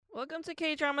Welcome to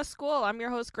K-Drama School. I'm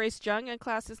your host, Grace Jung, and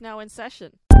class is now in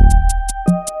session.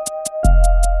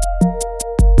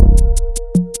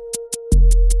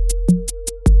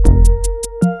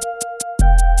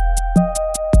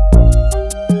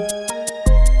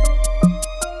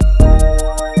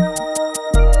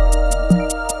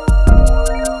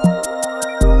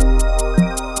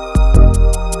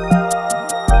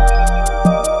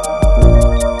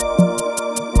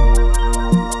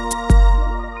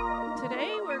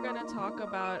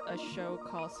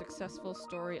 Successful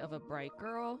Story of a Bright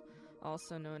Girl,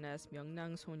 also known as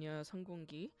Myeongnang Sonyo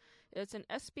Seonggungi. It's an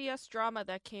SBS drama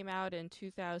that came out in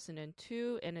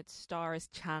 2002, and it stars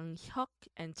Jang Hyuk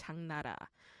and Jang Nara.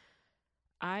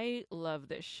 I love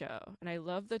this show, and I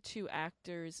love the two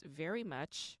actors very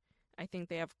much. I think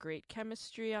they have great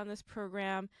chemistry on this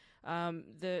program.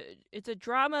 It's a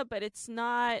drama, but it's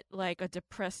not like a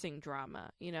depressing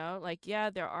drama, you know? Like, yeah,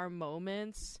 there are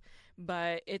moments,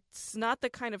 but it's not the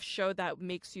kind of show that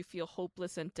makes you feel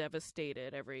hopeless and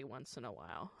devastated every once in a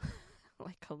while,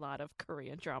 like a lot of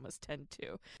Korean dramas tend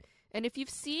to. And if you've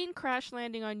seen Crash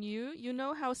Landing on You, you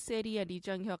know how Seri and Lee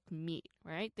Jung-hyuk meet,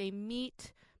 right? They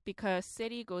meet because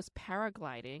Seri goes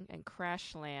paragliding and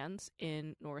crash lands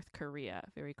in North Korea,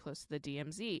 very close to the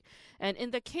DMZ. And in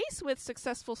the case with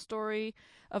Successful Story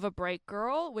of a Bright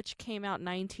Girl, which came out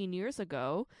 19 years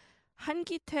ago, Han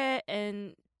Gi-tae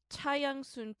and Cha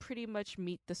Young-sun pretty much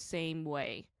meet the same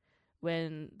way.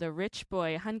 When the rich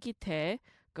boy Han Gi-tae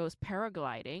goes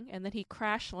paragliding and then he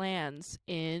crash lands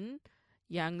in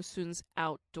Yang-sun's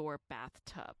outdoor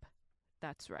bathtub.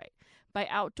 That's right. By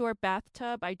outdoor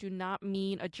bathtub, I do not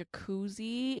mean a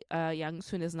jacuzzi.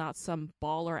 Yang-sun is not some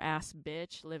baller-ass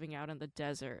bitch living out in the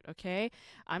desert, okay?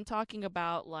 I'm talking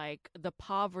about, like, the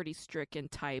poverty-stricken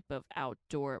type of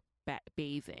outdoor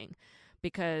bathing.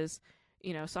 Because,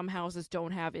 you know, some houses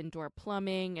don't have indoor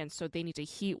plumbing, and so they need to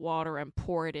heat water and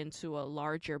pour it into a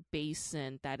larger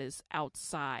basin that is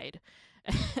outside.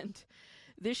 And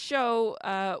this show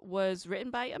was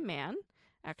written by a man,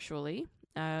 actually.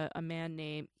 A man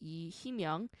named Lee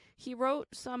Hee-myung. He wrote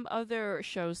some other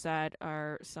shows that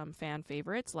are some fan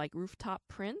favorites, like Rooftop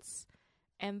Prince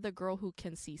and The Girl Who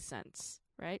Can See Sense,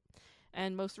 right?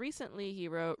 And most recently, he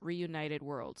wrote Reunited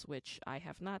Worlds, which I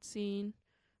have not seen.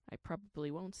 I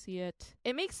probably won't see it.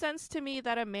 It makes sense to me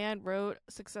that a man wrote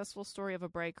Successful Story of a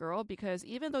Bright Girl because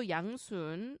even though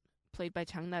Yang-sun, played by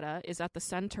Jang Nara, is at the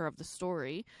center of the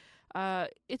story,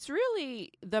 it's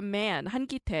really the man, Han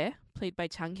Gi-tae, played by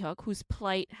Jang Hyuk, whose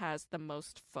plight has the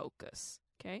most focus.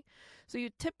 Okay, so you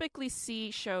typically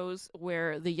see shows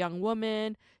where the young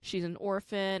woman, she's an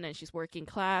orphan and she's working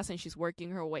class and she's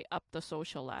working her way up the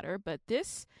social ladder. But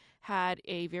this had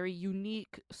a very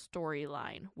unique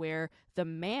storyline where the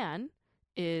man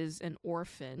is an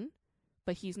orphan,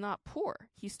 but he's not poor.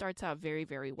 He starts out very,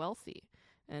 very wealthy.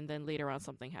 And then later on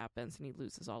something happens and he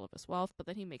loses all of his wealth, but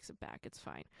then he makes it back. It's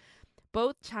fine.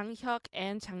 Both Jang Hyuk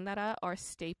and Jang Nara are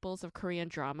staples of Korean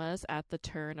dramas at the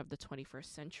turn of the 21st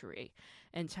century.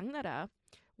 And Jang Nara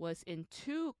was in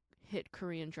 2 hit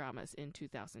Korean dramas in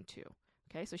 2002.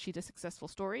 Okay, so she did Successful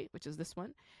Story, which is this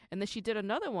one. And then she did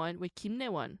another one with Kim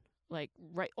Ne-won, like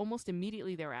right almost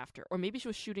immediately thereafter. Or maybe she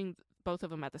was shooting both of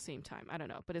them at the same time. I don't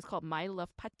know. But it's called My Love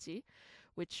Pachi,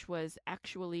 which was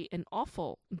actually an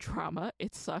awful drama.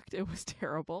 It sucked. It was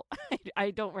terrible.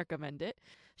 I don't recommend it.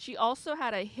 She also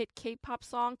had a hit K-pop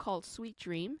song called Sweet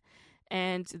Dream,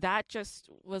 and that just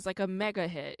was like a mega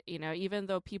hit. You know, even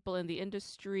though people in the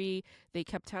industry, they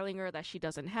kept telling her that she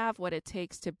doesn't have what it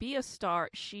takes to be a star,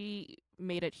 she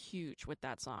made it huge with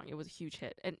that song. It was a huge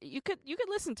hit. And you could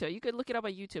listen to it. You could look it up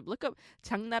on YouTube. Look up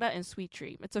Jang Nara and Sweet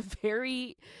Dream. It's a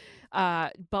very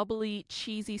bubbly,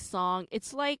 cheesy song.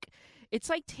 It's like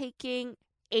taking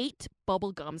 8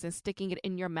 bubble gums and sticking it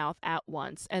in your mouth at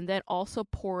once, and then also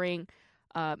pouring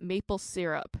maple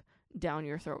syrup down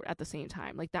your throat at the same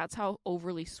time. Like, that's how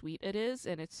overly sweet it is,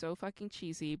 and it's so fucking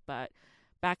cheesy. But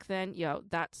back then,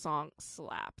 that song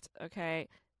slapped. Okay,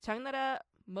 Jang Nara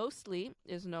mostly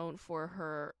is known for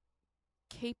her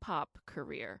K-pop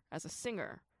career as a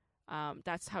singer.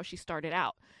 That's how she started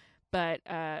out. But,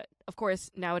 of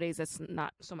course, nowadays that's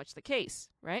not so much the case,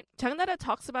 right? Jang Nara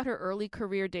talks about her early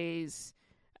career days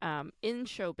in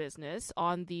show business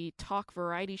on the talk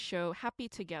variety show Happy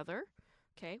Together,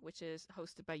 okay, which is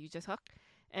hosted by Yoo Jae-suk.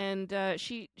 And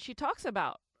she talks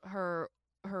about her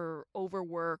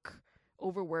overwork,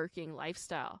 overworking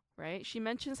lifestyle, right? She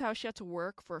mentions how she had to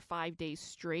work for 5 days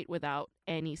straight without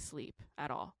any sleep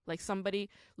at all. Like somebody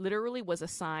literally was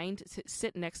assigned to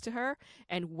sit next to her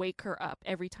and wake her up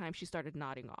every time she started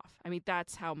nodding off. I mean,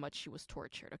 that's how much she was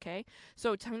tortured, okay?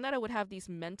 So Changnara would have these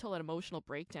mental and emotional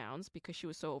breakdowns because she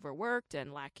was so overworked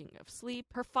and lacking of sleep.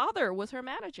 Her father was her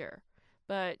manager,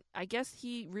 but I guess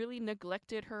he really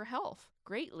neglected her health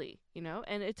greatly,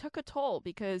 and it took a toll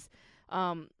because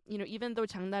even though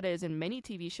Changnara is in many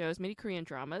TV shows, many Korean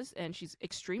dramas, and she's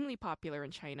extremely popular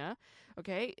in China,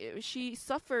 okay, she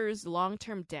suffers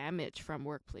long-term damage from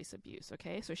workplace abuse,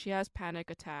 okay? So she has panic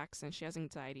attacks and she has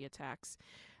anxiety attacks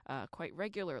quite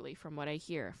regularly from what I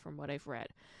hear, from what I've read.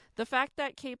 The fact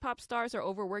that K-pop stars are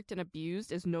overworked and abused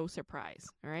is no surprise,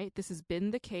 all right? This has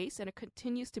been the case, and it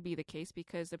continues to be the case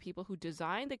because the people who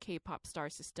designed the K-pop star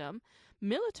system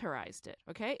militarized it,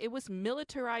 okay? It was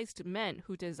militarized men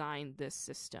who designed this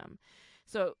system.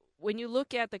 So when you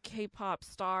look at the K-pop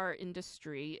star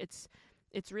industry,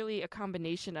 it's really a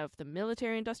combination of the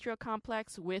military industrial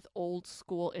complex with old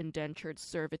school indentured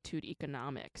servitude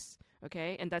economics.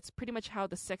 Okay, and that's pretty much how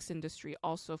the sex industry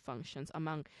also functions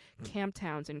among camp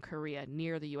towns in Korea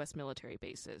near the U.S. military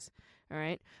bases. All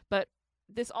right, but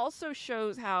this also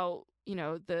shows how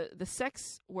the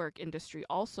sex work industry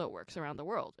also works around the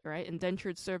world. Right,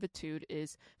 indentured servitude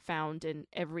is found in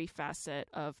every facet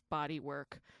of body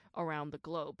work around the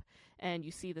globe. And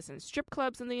you see this in strip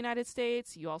clubs in the United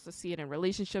States. You also see it in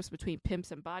relationships between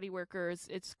pimps and body workers.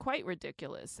 It's quite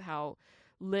ridiculous how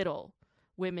little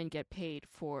women get paid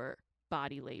for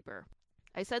body labor.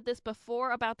 I said this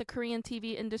before about the Korean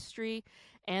TV industry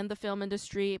and the film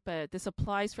industry, but this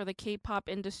applies for the K-pop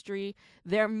industry.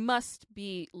 There must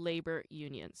be labor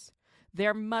unions.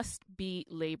 There must be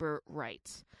labor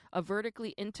rights. A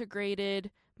vertically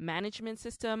integrated management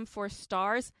system for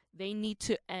stars, they need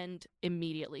to end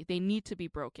immediately. They need to be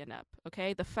broken up,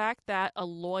 okay? The fact that a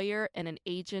lawyer and an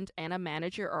agent and a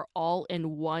manager are all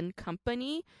in one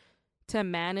company to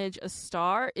manage a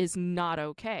star is not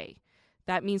okay.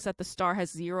 That means that the star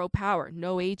has zero power,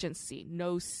 no agency,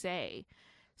 no say.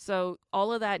 So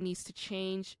all of that needs to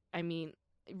change. I mean,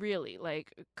 really,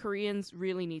 like Koreans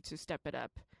really need to step it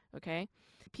up, okay?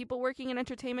 People working in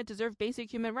entertainment deserve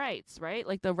basic human rights, right?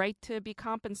 Like the right to be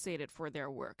compensated for their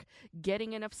work,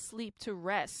 getting enough sleep to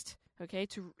rest, okay,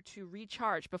 to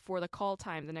recharge before the call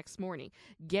time the next morning,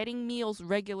 getting meals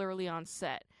regularly on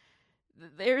set.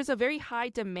 There's a very high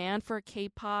demand for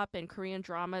K-pop and Korean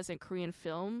dramas and Korean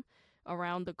film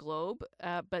around the globe,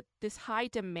 but this high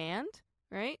demand,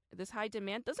 right? This high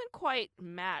demand doesn't quite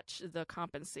match the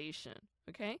compensation,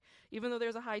 okay? Even though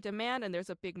there's a high demand and there's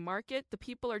a big market, the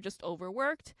people are just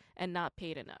overworked and not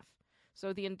paid enough.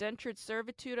 So the indentured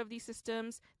servitude of these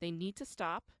systems, they need to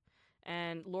stop.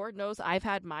 And Lord knows I've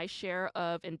had my share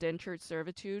of indentured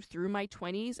servitude through my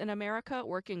 20s in America,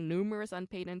 working numerous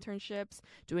unpaid internships,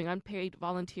 doing unpaid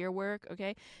volunteer work,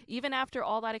 okay? Even after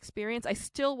all that experience, I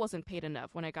still wasn't paid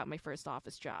enough when I got my first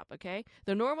office job, okay?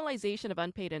 The normalization of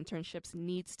unpaid internships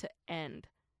needs to end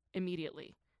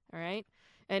immediately, all right?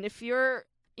 And if you're,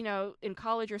 in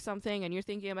college or something and you're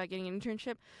thinking about getting an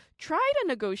internship, try to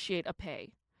negotiate a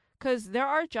pay because there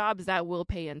are jobs that will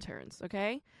pay interns,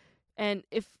 okay? And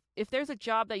if there's a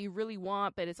job that you really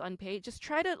want but it's unpaid, just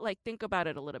try to think about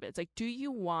it a little bit. It's like, do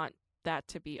you want that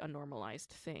to be a normalized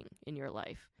thing in your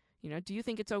life? Do you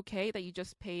think it's okay that you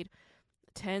just paid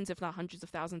tens, if not hundreds of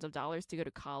thousands of dollars to go to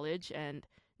college and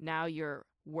now you're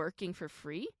working for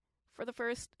free for the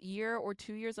first year or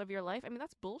 2 years of your life? I mean,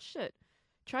 that's bullshit.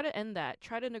 Try to end that.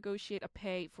 Try to negotiate a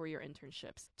pay for your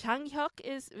internships. Chang Hyuk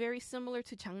is very similar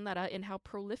to Changnara in how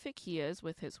prolific he is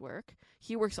with his work.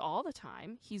 He works all the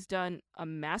time. He's done a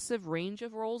massive range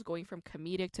of roles, going from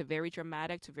comedic to very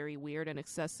dramatic to very weird and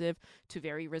excessive to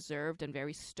very reserved and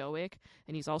very stoic.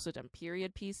 And he's also done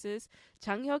period pieces.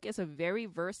 Chang Hyuk is a very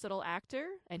versatile actor,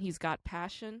 and he's got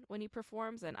passion when he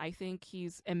performs, and I think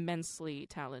he's immensely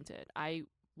talented. I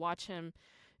watch him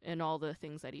in all the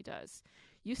things that he does.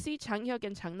 You see Chang Hyuk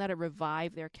and Changnara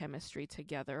revive their chemistry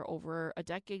together over a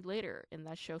decade later in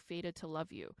that show Fated to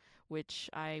Love You, which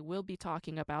I will be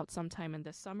talking about sometime in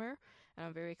this summer, and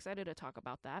I'm very excited to talk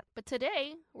about that. But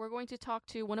today, we're going to talk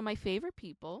to one of my favorite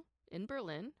people in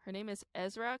Berlin. Her name is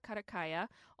Ezra Karakaya,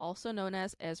 also known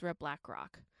as Ezra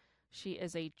Blackrock. She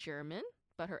is a German,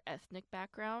 but her ethnic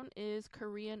background is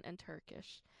Korean and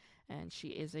Turkish. And she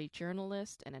is a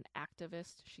journalist and an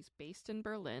activist. She's based in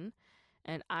Berlin.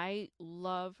 And I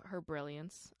love her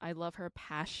brilliance. I love her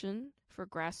passion for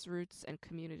grassroots and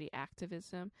community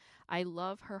activism. I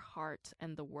love her heart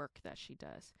and the work that she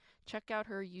does. Check out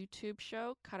her YouTube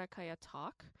show, Karakaya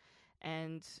Talk.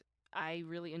 And I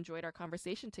really enjoyed our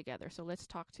conversation together. So let's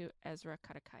talk to Ezra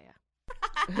Karakaya.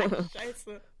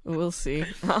 Scheiße. We'll see.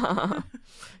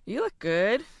 You look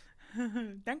good.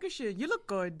 Dankeschön. You look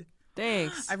good.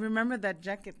 Thanks. I remember that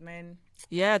jacket, man.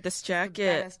 Yeah, this The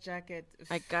jacket. badass jacket.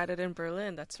 I got it in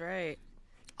Berlin. That's right.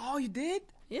 Oh, you did?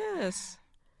 Yes,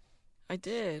 I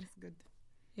did. It's good.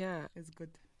 Yeah, It's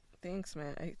good. thanks,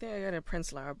 man. I think I got it in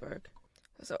Prince Lauerberg.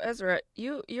 So Ezra,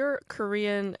 you're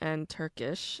Korean and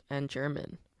Turkish and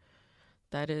German.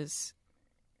 That is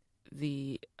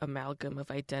the amalgam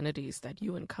of identities that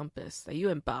you encompass, that you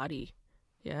embody.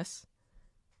 Yes?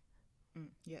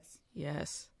 Yes.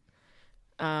 Yes.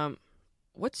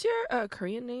 What's your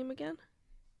Korean name again?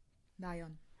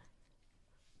 Nayeon.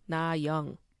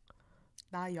 Na-young.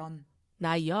 Nayeon.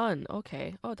 Na-yeon.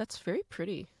 Okay. Oh, that's very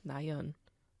pretty. Na-yeon.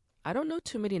 I don't know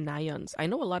too many Na-yeons. I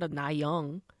know a lot of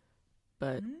Na-young,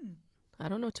 but I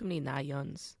don't know too many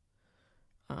Na-yeons.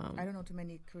 I don't know too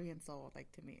many Koreans, so like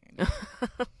to me.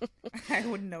 I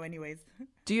wouldn't know anyways.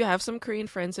 Do you have some Korean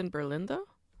friends in Berlin, though?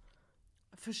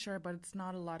 For sure, but it's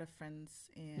not a lot of friends.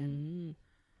 And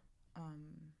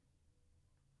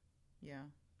yeah.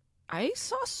 I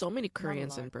saw so many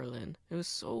Koreans in Berlin. It was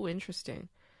so interesting.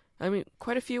 I mean,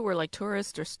 quite a few were like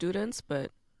tourists or students,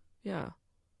 but yeah.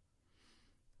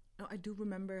 No, I do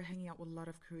remember hanging out with a lot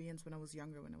of Koreans when I was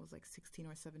younger, when I was like 16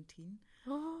 or 17.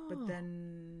 Oh. But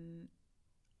then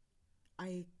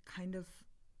I kind of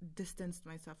distanced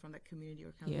myself from that community,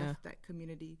 or kind of left that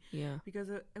community. Yeah. Because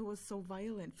it was so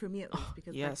violent, for me at least,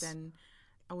 because back then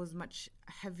I was much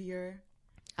heavier.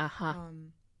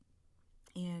 And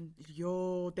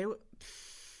they would...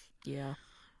 Yeah.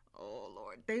 Oh,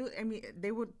 Lord.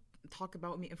 They would talk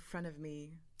about me in front of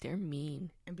me. They're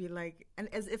mean. And be like,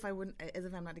 and as if I'm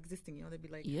not existing, you know, they'd be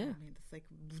like, yeah. Oh, man, that's like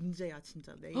문제야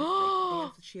진짜.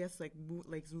 She has to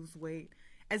lose weight,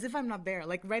 as if I'm not there,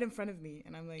 like right in front of me,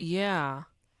 and I'm like, yeah.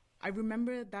 I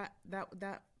remember that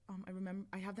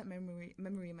I have that memory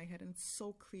in my head, and it's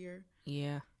so clear.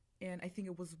 Yeah. And I think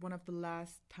it was one of the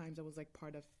last times I was like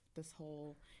part of this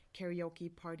whole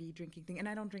karaoke party drinking thing, and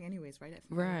I don't drink anyways, right? I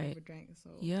never drank, so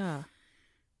yeah.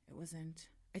 It wasn't.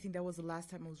 I think that was the last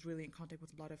time I was really in contact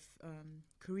with a lot of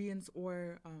Koreans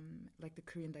or like the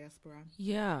Korean diaspora.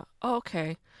 Yeah. Oh,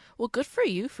 okay. Well, good for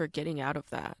you for getting out of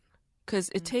that. Because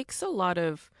it takes a lot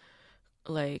of,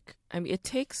 it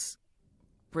takes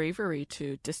bravery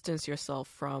to distance yourself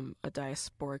from a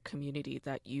diasporic community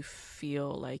that you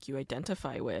feel like you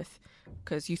identify with.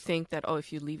 Because you think that,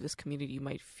 if you leave this community, you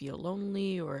might feel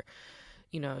lonely, or,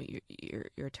 you know,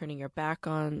 you're turning your back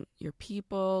on your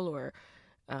people, or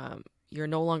you're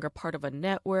no longer part of a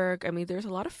network. I mean, there's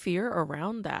a lot of fear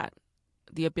around that,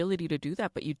 the ability to do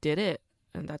that, but you did it,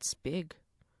 and that's big.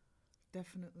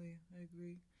 Definitely, I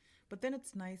agree. But then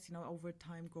it's nice, you know, over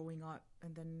time growing up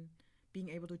and then being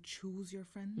able to choose your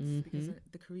friends, because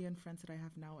the Korean friends that I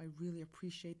have now, I really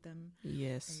appreciate them.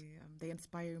 Yes. They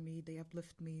inspire me, they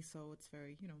uplift me, so it's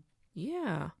very, you know.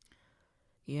 Yeah.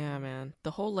 Yeah, man.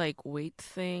 The whole weight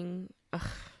thing,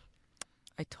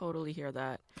 I totally hear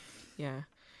that. Yeah.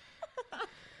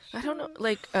 I don't know,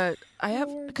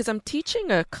 because I'm teaching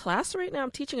a class right now.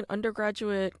 I'm teaching an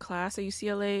undergraduate class at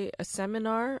UCLA, a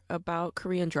seminar about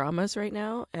Korean dramas right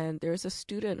now. And there's a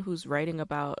student who's writing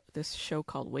about this show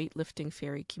called Weightlifting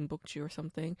Fairy Kim Bok-ju or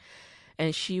something.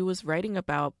 And she was writing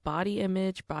about body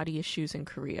image, body issues in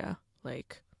Korea,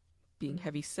 like being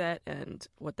heavy set and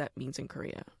what that means in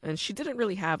Korea. And she didn't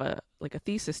really have a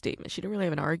thesis statement. She didn't really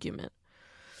have an argument.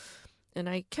 And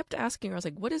I kept asking her, I was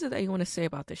like, what is it that you want to say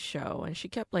about this show? And she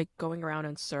kept going around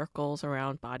in circles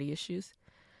around body issues.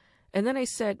 And then I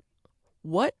said,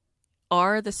 what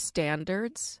are the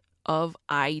standards of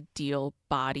ideal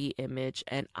body image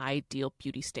and ideal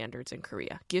beauty standards in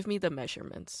Korea? Give me the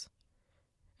measurements.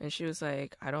 And she was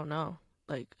like, I don't know.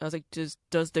 I was like, does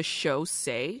the show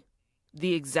say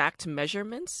the exact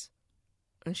measurements?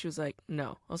 And she was like,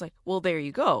 no. I was like, well, there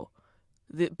you go.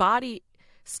 The body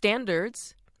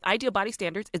standards, ideal body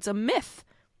standards, it's a myth.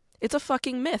 It's a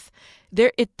fucking myth.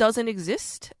 It doesn't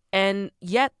exist, and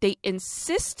yet they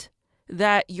insist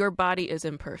that your body is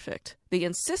imperfect. They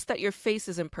insist that your face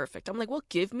is imperfect. I'm like, well,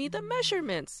 give me the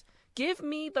measurements. Give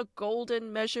me the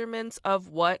golden measurements of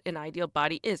what an ideal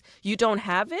body is. You don't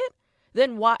have it?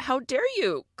 Then how dare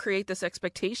you create this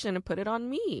expectation and put it on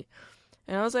me?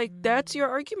 And I was like, that's your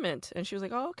argument. And she was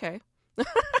like, oh, okay.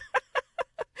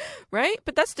 Right?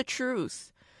 But that's the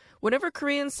truth. Whenever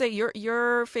Koreans say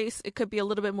your face, it could be a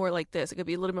little bit more like this, it could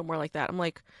be a little bit more like that,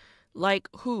 I'm like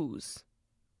whose?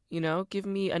 You know, give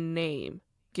me a name.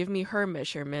 Give me her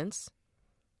measurements.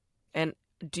 And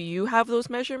do you have those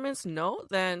measurements? No?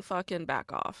 Then fucking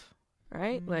back off.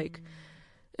 Right?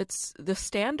 it's the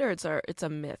standards are it's a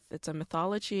myth. It's a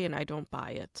mythology, and I don't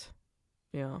buy it.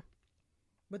 Yeah.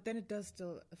 But then it does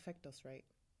still affect us, right?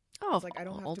 Oh, It's like I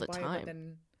don't have all to the buy it, time. but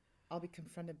then I'll be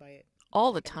confronted by it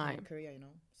All the like anytime in time. Korea, you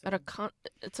know. At So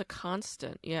it's a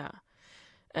constant, yeah.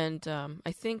 And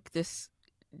I think this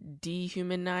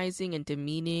dehumanizing and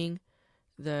demeaning,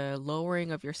 the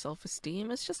lowering of your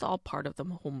self-esteem is just all part of the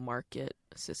whole market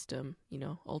system, you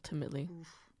know, ultimately, oof,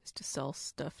 is to sell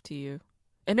stuff to you.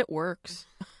 And it works.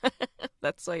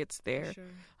 That's why it's for there. sure.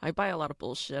 I buy a lot of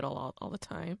bullshit all the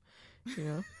time, you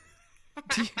know.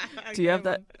 Do you, I do you get have it,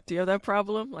 that man. do you have that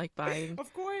problem like buying?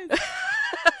 Of course.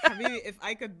 Maybe if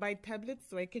I could buy tablets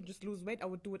so I can just lose weight, I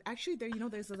would do it. Actually, there, you know,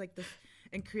 there's like this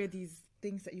in Korea, these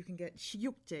things that you can get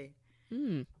shigyukjae,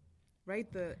 Hmm.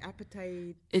 right? The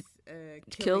appetite It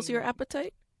kills your killing.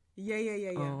 appetite?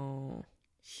 Yeah. Oh.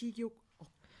 Shigyuk,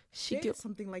 Shigyuk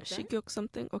something like that. Shigyuk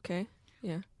something? Okay.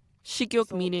 Yeah. Shigyuk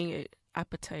So meaning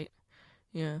appetite.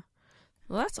 Yeah.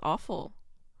 Well, that's awful.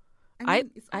 I I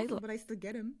mean, it's I awful, but I still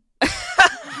get him.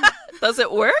 Does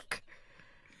it work?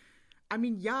 I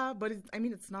mean, yeah, but I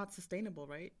mean, it's not sustainable,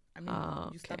 right? I mean, Oh,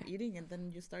 you stop okay. eating and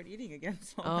then you start eating again.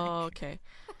 So Oh, like, okay.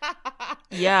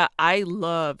 Yeah, I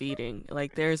love eating.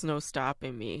 Like there's no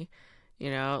stopping me. You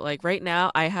know, like right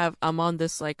now I'm on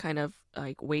this like kind of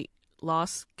like weight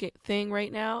loss thing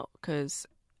right now cuz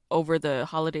over the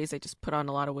holidays I just put on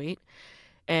a lot of weight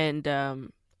and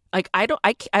like I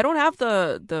don't have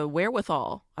the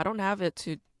wherewithal. I don't have it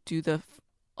to do the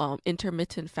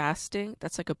intermittent fasting.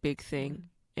 That's like a big thing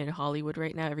in Hollywood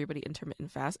right now. Everybody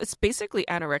intermittent fast. It's basically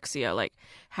anorexia like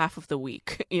half of the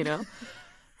week, you know?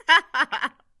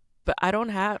 But I don't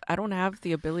have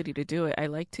the ability to do it. I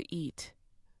like to eat.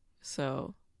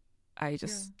 So I yeah.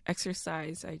 just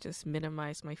exercise. I just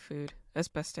minimize my food as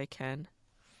best I can.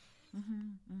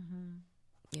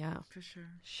 Yeah. For sure.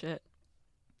 Shit.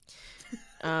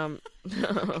 Um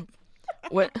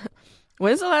what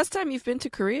when's the last time you've been to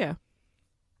Korea?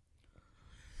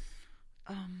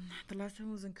 The last time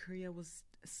I was in Korea was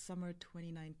summer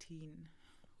 2019.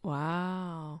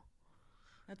 Wow.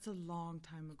 That's a long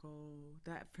time ago.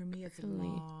 That for me, it's a Really?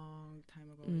 long time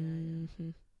ago. Yeah. Hmm.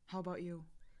 How about you?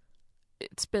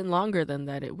 It's been longer than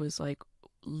that. It was like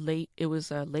it was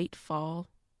a late fall,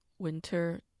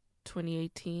 winter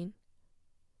 2018.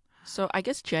 So I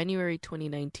guess January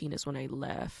 2019 is when I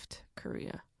left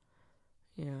Korea.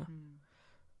 Yeah.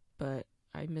 But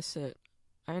I miss it.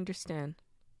 I understand.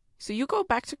 So you go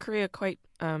back to Korea quite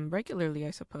regularly,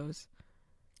 I suppose.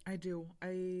 I do.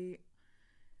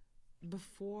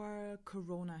 Before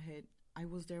Corona hit, I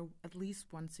was there at least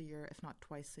once a year, if not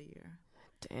twice a year.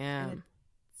 And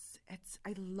Damn.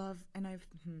 I love, and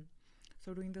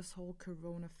so during this whole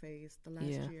Corona phase, the last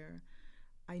Yeah. year,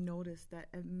 I noticed that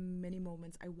at many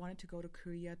moments I wanted to go to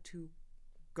Korea to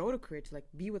like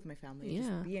be with my family, Yeah.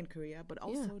 just be in Korea, but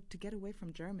also to get away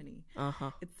from Germany.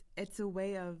 Uh-huh. It's a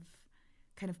way of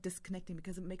kind of disconnecting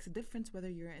because it makes a difference whether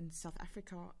you're in South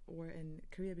Africa or in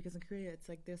Korea, because in Korea it's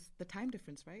like this the time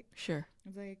difference, right? Sure.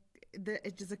 It's like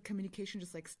it's just a communication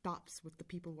just like stops with the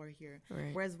people who are here.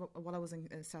 Right. Whereas while I was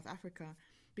in South Africa,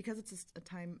 because it's just a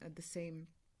time at the same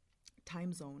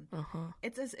time zone, Uh-huh.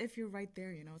 it's as if you're right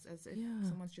there, you know. It's as if Yeah.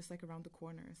 someone's just like around the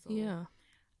corner. So Yeah.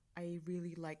 I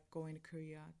really like going to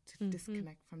Korea to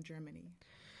disconnect from Germany.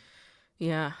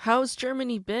 Yeah. How's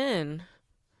Germany been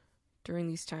during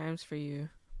these times for you?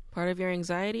 Part of your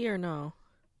anxiety or no?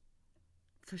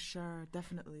 For sure,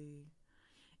 definitely.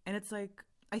 And it's like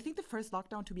I think the first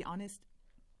lockdown, to be honest,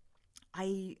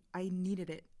 I needed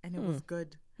it and it was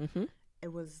good. Mm-hmm.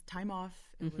 It was time off.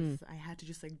 It was I had to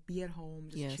just like be at home,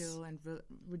 just Yes. chill and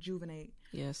rejuvenate.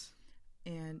 Yes.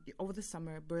 And over the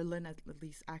summer, Berlin at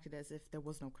least acted as if there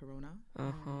was no corona.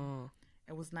 Uh-huh.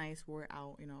 It was nice. We were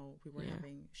out, you know. We were Yeah.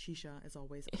 having shisha as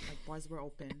always. Like bars were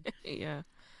open. Yeah.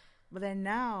 But then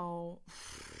now,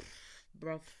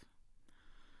 bruv,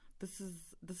 this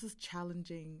is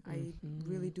challenging. I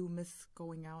really do miss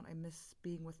going out. I miss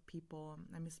being with people.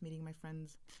 I miss meeting my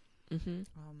friends. Mm-hmm.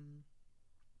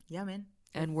 Yeah, man.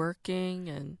 And working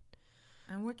and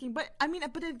I'm working, but I mean,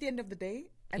 but at the end of the day,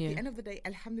 Yeah.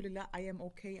 Alhamdulillah, I am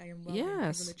okay. I am well. Yes.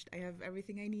 I'm privileged. I have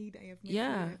everything I need. I have my food, I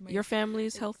yeah, have my, your family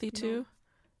is it- healthy you know, too.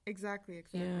 Exactly.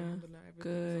 Yeah, Alhamdulillah,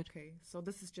 everything good. is okay. So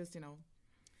this is just,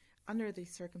 under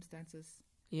these circumstances,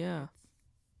 Yeah.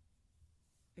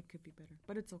 it could be better,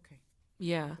 but it's okay.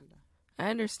 Yeah. Alhamdulillah. I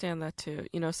understand that too.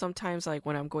 Sometimes like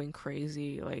when I'm going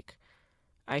crazy, like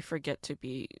I forget to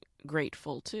be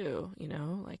grateful too,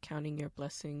 like counting your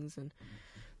blessings and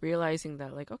realizing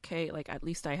that like, okay, like at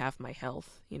least I have my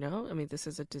health, I mean, this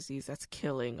is a disease that's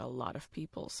killing a lot of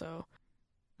people. So,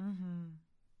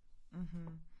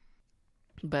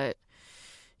 but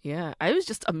Yeah, I was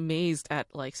just amazed at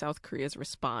like South Korea's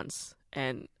response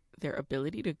and their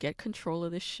ability to get control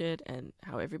of this shit and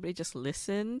how everybody just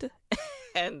listened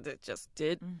and it just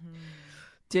did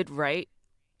right.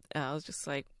 I was just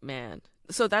like, man.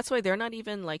 So that's why they're not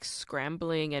even like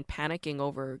scrambling and panicking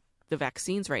over the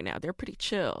vaccines right now. They're pretty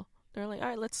chill. They're like, all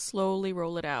right, let's slowly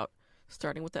roll it out,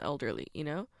 starting with the elderly, you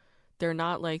know? They're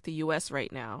not like the US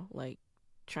right now, like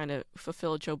trying to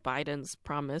fulfill Joe Biden's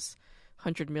promise,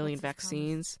 100 million What's his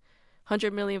vaccines,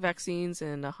 100 million vaccines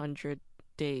in 100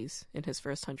 days, in his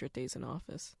first 100 days in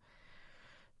office.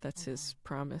 That's his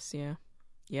promise, yeah.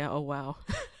 Yeah, oh wow.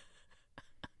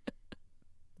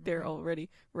 They're already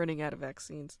running out of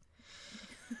vaccines.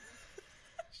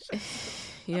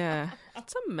 Yeah,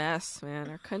 it's a mess, man.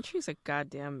 Our country's a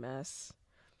goddamn mess.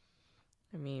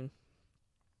 I mean,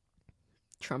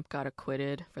 Trump got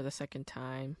acquitted for the second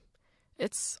time.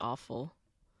 It's awful.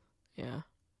 Yeah.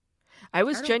 I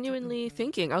was genuinely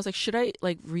thinking, I was like, should I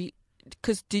like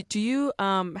because do you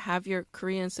have your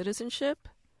Korean citizenship?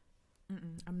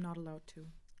 I'm not allowed to.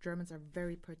 Germans are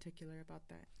very particular about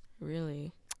that.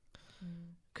 Really?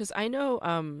 Because I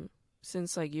know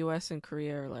since like U.S. and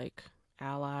Korea are like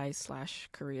allies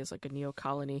 / Korea is like a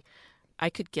neo-colony, I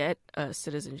could get a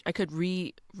citizen. I could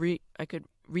I could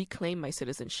reclaim my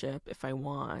citizenship if I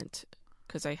want,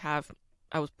 because I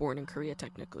was born in Korea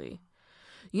technically.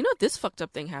 You know, this fucked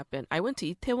up thing happened. I went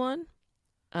to Itaewon,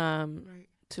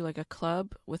 to like a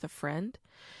club with a friend,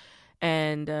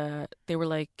 and they were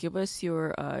like, "Give us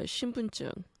your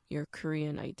신분증, your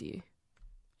Korean ID,"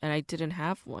 and I didn't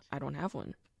have one. I don't have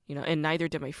one, you know, and neither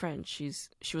did my friend. She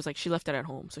was like, she left it at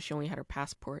home, so she only had her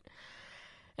passport.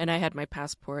 And I had my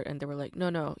passport, and they were like,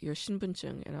 no, your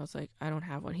신분증. And I was like, I don't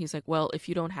have one. He's like, well, if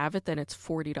you don't have it, then it's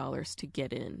 $40 to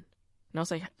get in. And I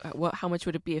was like, well, how much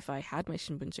would it be if I had my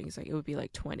신분증? He's like, it would be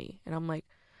like 20. And I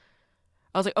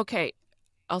was like, okay.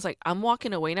 I was like, I'm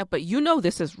walking away now, but you know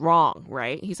this is wrong,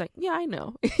 right? He's like, yeah, I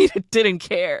know. He didn't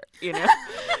care, you know?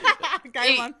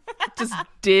 He just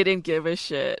didn't give a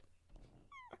shit.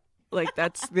 Like,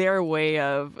 that's their way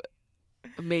of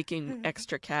making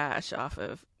extra cash off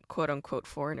of quote-unquote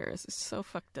foreigners. It's so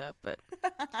fucked up, but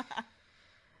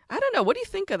I don't know. What do you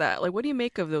think of that? Like, what do you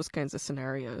make of those kinds of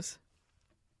scenarios?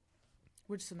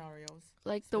 Which scenarios?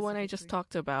 Like the one I just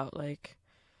talked about, like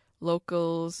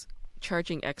locals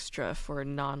charging extra for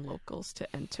non-locals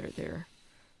to enter their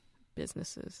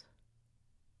businesses.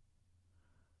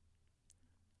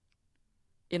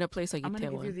 In a place like Itaewon. I'm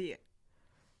going to give you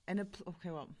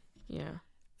okay, well. Yeah.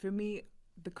 For me,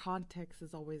 the context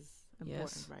is always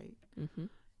important, right? Mm-hmm.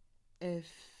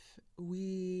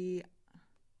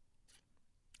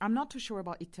 I'm not too sure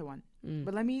about Itaewon,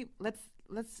 but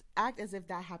let's act as if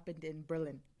that happened in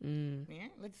Berlin. Yeah,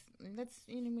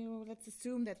 let's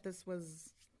assume that this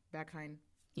was Berghain.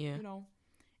 Yeah, you know,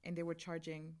 and they were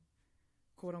charging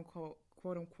quote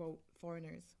unquote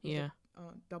foreigners. Yeah,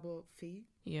 double fee.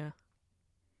 Yeah.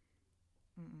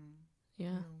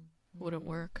 Yeah, wouldn't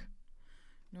work.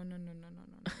 No.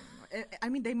 I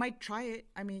mean, they might try it.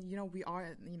 I mean, you know, we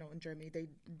are, you know, in Germany. They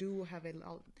do have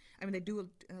they do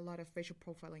a lot of racial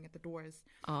profiling at the doors.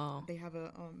 Oh. They have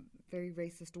a very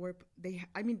racist door.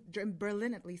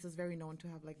 Berlin at least is very known to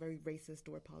have like very racist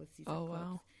door policies. Oh,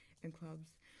 wow. In clubs,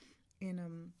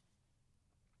 and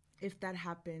if that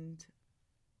happened,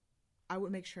 I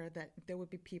would make sure that there would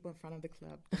be people in front of the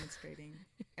club demonstrating,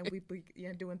 and we'd be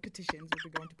doing petitions.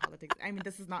 We'd be going to politics. I mean,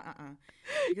 this is not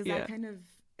because that kind of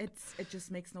it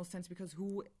just makes no sense, because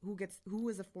who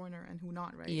is a foreigner and who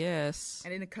not, right? Yes.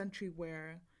 And in a country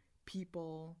where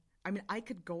people, I mean, I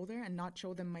could go there and not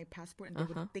show them my passport, and they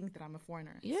would think that I'm a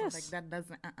foreigner. Yes. So like that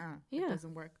doesn't it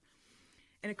doesn't work.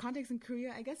 In a context in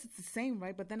Korea, I guess it's the same,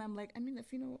 right? But then I'm like, I mean, if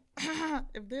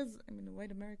if there's, I mean, a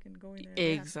white American going there,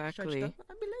 exactly, I'd be like,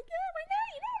 yeah, why not?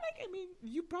 You know, like, I mean,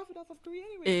 you profit off of Korea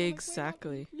anyway.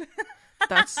 Exactly. So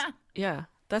like,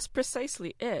 that's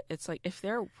precisely it. It's like, if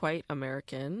they're white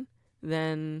American,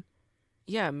 then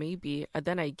yeah, maybe.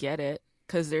 Then I get it,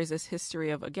 because there's this history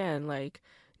of, again, like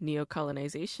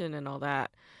neo-colonization and all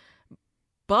that.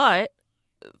 But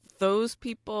those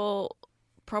people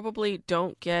probably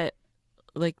don't get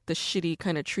like the shitty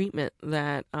kind of treatment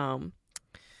that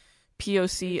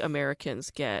POC Americans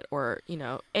get, or, you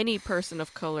know, any person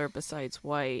of color besides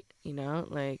white, you know,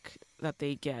 like that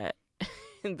they get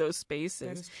in those spaces.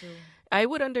 That is true. I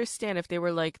would understand if they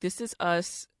were like, this is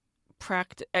us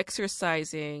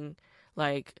exercising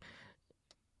like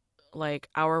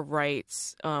our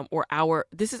rights, or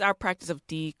this is our practice of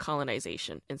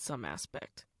decolonization in some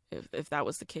aspect. If that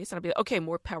was the case, I'd be like, okay,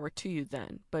 more power to you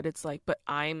then. But it's like, but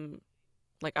I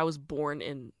was born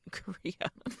in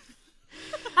Korea.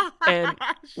 And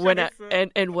when I,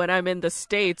 Scheiße. and when I'm in the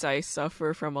States, I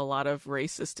suffer from a lot of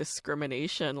racist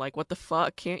discrimination. Like, what the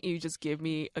fuck? Can't you just give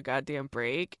me a goddamn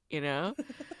break? You know?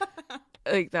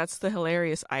 Like, that's the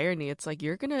hilarious irony. It's like,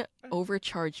 you're gonna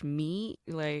overcharge me?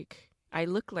 Like, I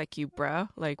look like you, bruh.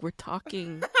 Like, we're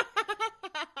talking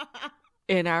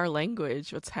in our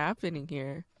language. What's happening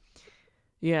here?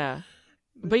 Yeah.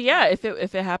 But yeah, if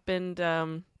it happened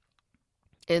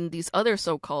in these other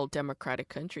so-called democratic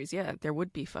countries, yeah, there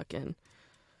would be fucking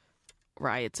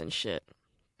riots and shit.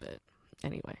 But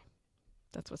anyway,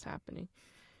 that's what's happening.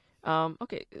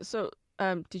 Okay, so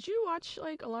did you watch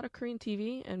like a lot of Korean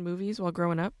TV and movies while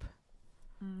growing up?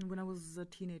 When I was a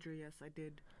teenager, yes, I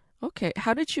did. Okay,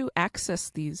 how did you access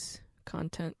these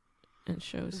content and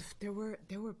shows? Oof,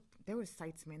 there were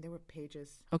sites, man. There were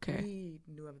pages. Okay. We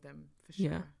knew of them for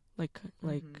sure. Yeah, like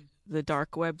the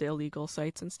dark web, the illegal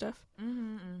sites and stuff.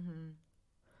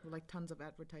 With, like tons of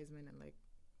advertisement and like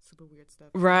super weird stuff.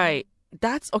 Right.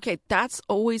 That's okay. That's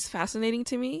always fascinating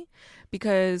to me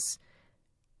because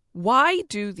why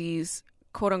do these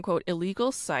quote unquote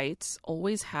illegal sites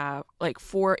always have like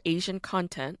for Asian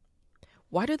content?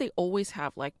 Why do they always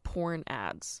have like porn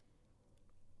ads?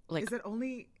 Like, is that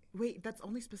only wait? That's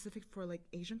only specific for like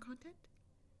Asian content?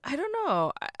 I don't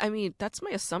know. I mean, that's my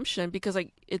assumption because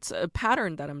like it's a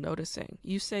pattern that I'm noticing.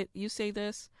 You say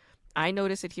this, I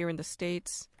notice it here in the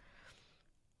States.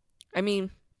 I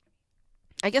mean,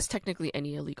 I guess technically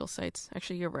any illegal sites.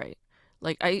 Actually, you're right.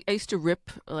 Like I used to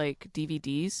rip like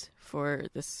DVDs for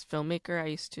this filmmaker I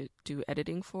used to do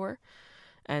editing for,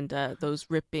 and those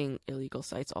ripping illegal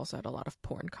sites also had a lot of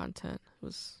porn content. It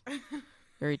was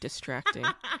very distracting.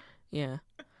 Yeah.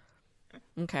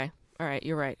 Okay. All right.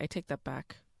 You're right. I take that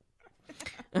back.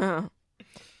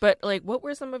 But like, what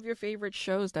were some of your favorite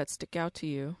shows that stick out to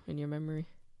you in your memory?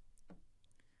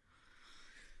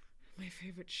 My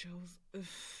favorite shows,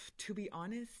 to be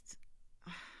honest,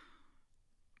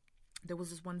 there was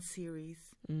this one series.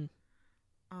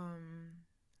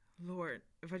 Lord,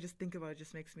 if I just think about it, it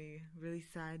just makes me really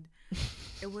sad.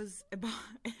 It was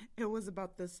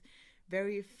about this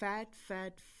very fat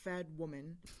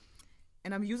woman,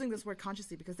 and I'm using this word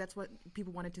consciously because that's what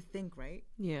people wanted to think, right?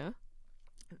 Yeah.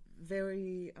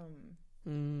 Very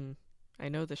I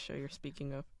know the show you're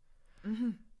speaking of.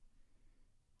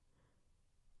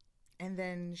 And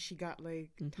then she got like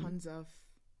tons of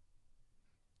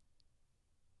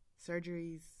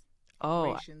surgeries,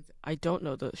 operations. I don't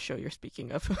know the show you're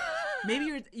speaking of.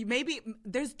 maybe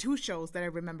there's two shows that I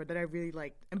remember that I really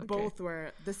liked, and Okay. both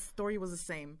were, the story was the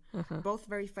same. Both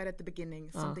very fat at the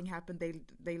beginning. Something happened.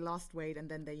 They lost weight, and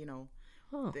then they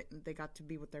they got to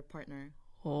be with their partner.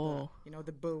 Oh,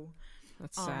 The boo.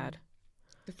 that's sad.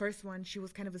 The first one, she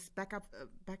was kind of a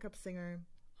backup singer.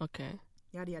 Okay.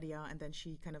 Yada yada yada, and then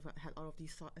she kind of had all of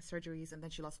these surgeries, and then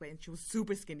she lost weight, and she was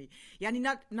super skinny. Yani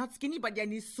not skinny, but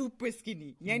yani super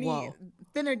skinny. Yani Wow.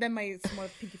 thinner than my small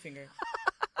pinky finger.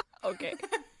 Okay.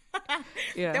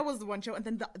 Yeah. That was the one show, and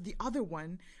then the other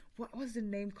one, what was the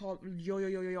name called? Yo.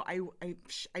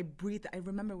 I breathed. I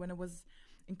remember when I was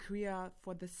in Korea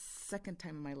for the second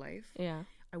time in my life. Yeah.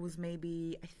 I was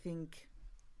maybe, I think,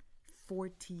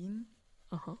 14,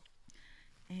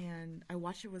 and I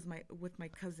watched it with my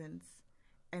cousins.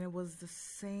 And it was the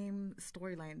same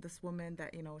storyline. This woman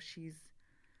that,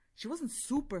 she wasn't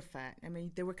super fat. I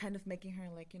mean, they were kind of making her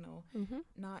like,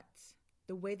 not,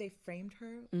 the way they framed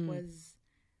her was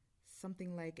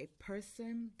something like a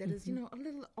person that is, a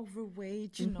little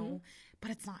overweight,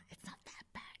 but it's not that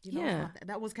bad. Yeah.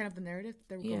 That was kind of the narrative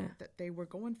that they were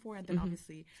going for. And then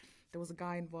obviously there was a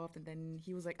guy involved, and then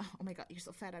he was like, oh my God, you're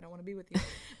so fat, I don't want to be with you.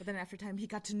 But then after time, he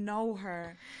got to know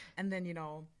her, and then,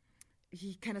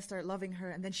 he kind of started loving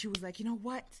her, and then she was like, you know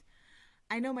what?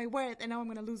 I know my worth, and now I'm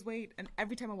gonna lose weight. And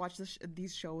every time I watch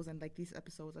these shows and like these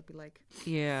episodes, I'd be like,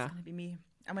 Yeah. it's gonna be me.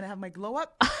 I'm gonna have my glow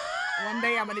up. One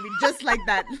day I'm gonna be just like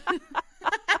that.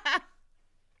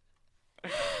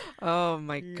 Oh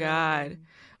my God.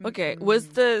 Okay. Was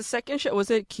the second show,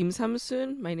 was it Kim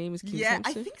Samsun? My name is Kim Yeah, Samsun.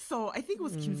 I think so. I think it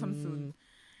was Kim Samsun.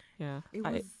 Yeah. It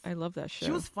was- I love that show.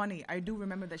 She was funny. I do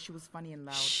remember that she was funny and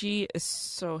loud. She is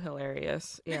so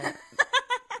hilarious. Yeah.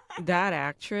 That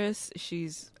actress,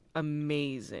 she's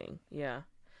amazing. Yeah.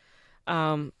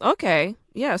 Okay.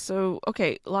 Yeah, so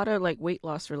a lot of like weight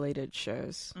loss related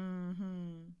shows.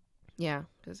 Yeah,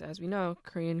 because as we know,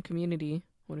 Korean community,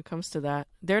 when it comes to that,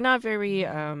 they're not very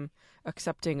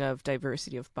accepting of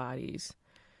diversity of bodies.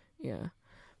 Yeah.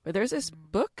 But there's this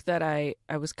book that I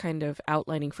was kind of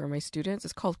outlining for my students.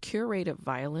 It's called Curative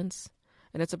Violence.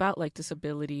 And it's about like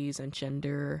disabilities and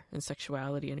gender and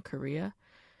sexuality in Korea.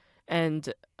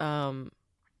 And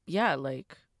yeah,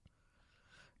 like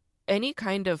any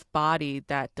kind of body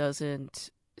that doesn't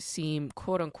seem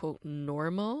quote unquote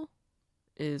normal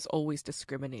is always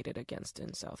discriminated against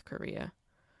in South Korea.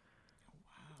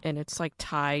 And it's like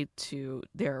tied to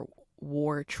their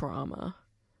war trauma.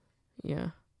 Yeah.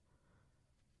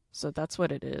 So that's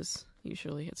what it is,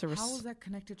 usually. It's a How is that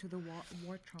connected to the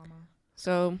war trauma?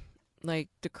 So, like,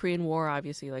 the Korean War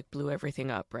obviously, like, blew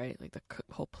everything up, right? Like, the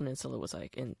whole peninsula was,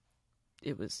 like,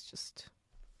 it was just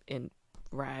in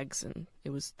rags and it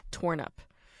was torn up.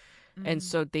 Mm-hmm. And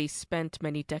so they spent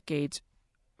many decades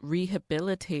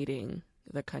rehabilitating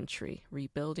the country,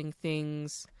 rebuilding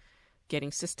things,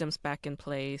 getting systems back in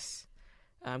place,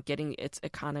 getting its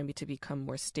economy to become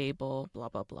more stable, blah,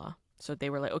 blah, blah. So they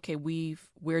were like, okay,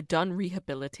 we're done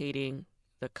rehabilitating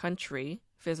the country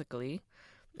physically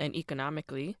and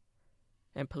economically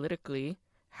and politically.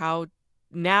 How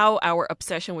now our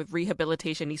obsession with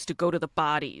rehabilitation needs to go to the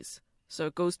bodies. So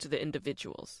it goes to the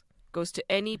individuals, goes to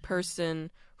any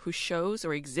person who shows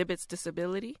or exhibits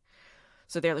disability.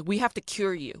 So they're like, we have to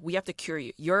cure you. We have to cure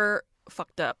you. You're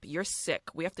fucked up. You're sick.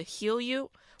 We have to heal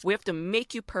you. We have to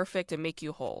make you perfect and make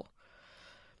you whole.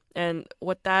 And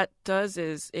what that does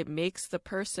is it makes the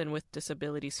person with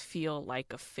disabilities feel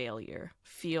like a failure,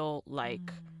 feel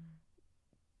like,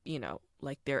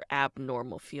 like they're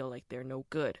abnormal, feel like they're no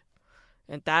good.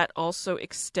 And that also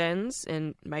extends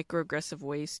in microaggressive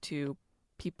ways to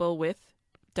people with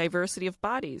diversity of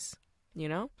bodies,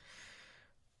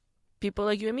 People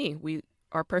like you and me, we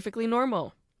are perfectly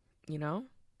normal,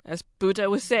 As Buddha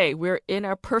would say, we're in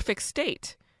our perfect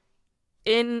state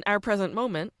in our present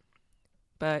moment.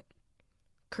 But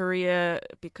Korea,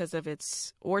 because of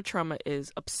its war trauma,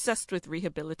 is obsessed with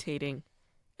rehabilitating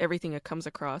everything it comes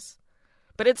across.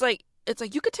 But it's like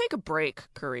you could take a break,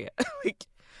 Korea. Like,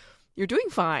 you're doing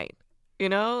fine,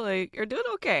 like you're doing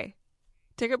okay.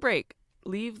 Take a break.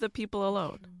 Leave the people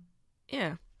alone.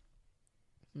 Yeah.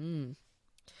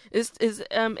 Is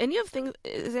anything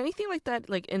like that,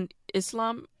 like in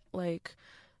Islam, like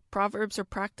proverbs or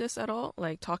practice at all,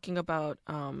 like talking about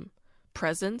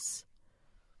presence,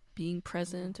 being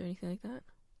present, or anything like that?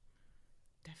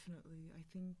 Definitely. I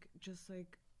think just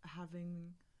like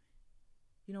having,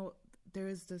 there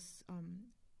is this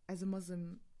as a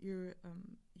Muslim, you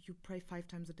pray 5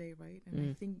 times a day, right? And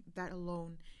I think that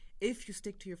alone, if you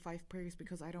stick to your 5 prayers,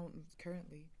 because I don't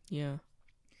currently,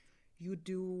 you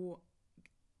do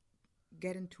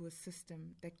get into a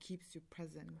system that keeps you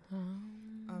present.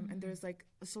 And there's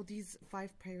so these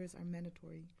 5 prayers are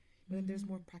mandatory. But then there's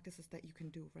more practices that you can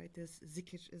do, right? There's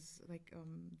zikr is like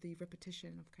the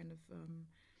repetition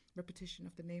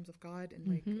of the names of God, and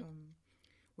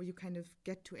where you kind of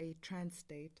get to a trance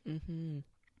state.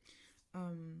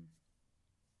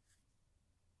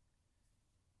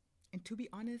 And to be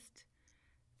honest,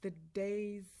 the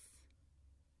days,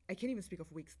 I can't even speak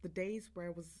of weeks, the days where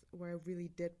I really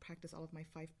did practice all of my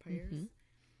 5 prayers,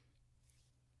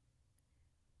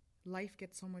 life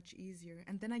gets so much easier.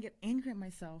 And then I get angry at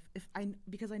myself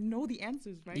because I know the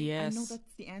answers, right? Yes. I know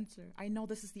that's the answer. I know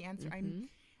this is the answer.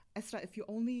 Esra, if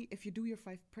you do your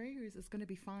 5 prayers, it's gonna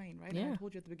be fine, right? Yeah. And I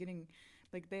told you at the beginning,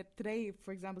 like that today,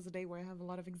 for example, is a day where I have a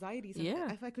lot of anxiety. So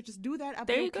Yeah. if I could just do that, I'd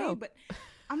There be you okay. go. But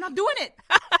I'm not doing it.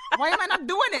 Why am I not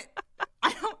doing it?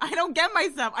 I don't get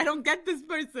myself. I don't get this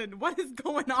person. What is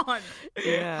going on?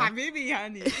 Yeah. Habibi,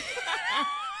 honey.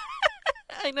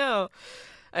 I know.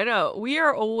 We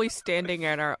are always standing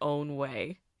in our own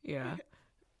way. Yeah.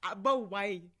 But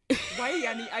why? Why,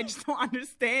 Yani? I just don't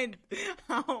understand.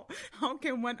 How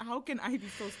can I be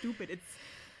so stupid?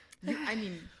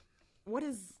 What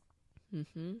is?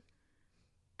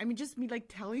 I mean, just me like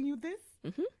telling you this,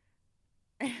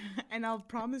 and I'll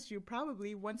promise you,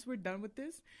 probably once we're done with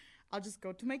this, I'll just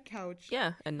go to my couch,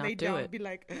 and not lay do down, it. Be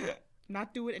like,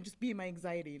 not do it, and just be in my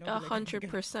anxiety.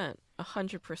 100%.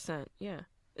 100%. Yeah.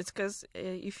 It's because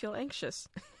you feel anxious.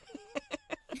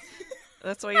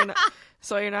 That's why you're not.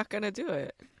 So you're not gonna do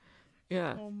it.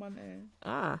 Yeah. Oh man.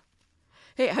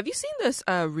 Hey, have you seen this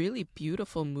really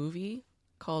beautiful movie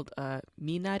called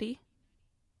Minari?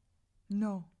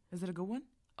 No. Is it a good one?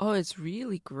 Oh, it's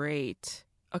really great.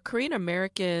 A Korean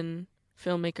American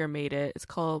filmmaker made it. It's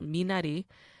called Minari,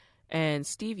 and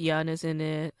Steve Yeun is in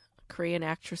it. Korean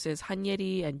actresses Han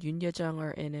Ye-ri and Yoon Ye-jung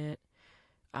are in it.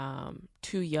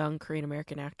 2 young Korean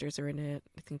American actors are in it.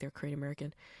 I think they're Korean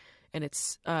American, and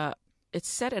it's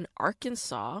set in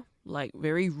Arkansas, like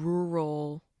very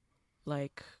rural,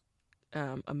 like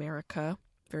America,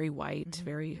 very white,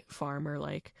 very farmer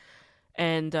like,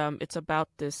 and it's about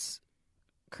this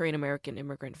Korean American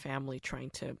immigrant family trying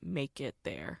to make it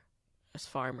there as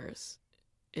farmers.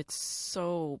 It's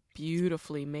so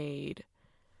beautifully made.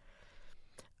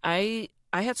 I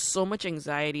I had so much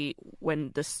anxiety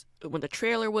when the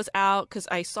trailer was out because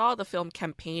I saw the film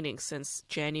campaigning since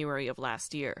January of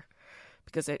last year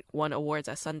because it won awards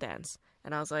at Sundance,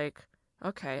 and I was like,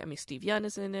 okay. I mean, Steve Yeun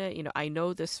is in it. You know, I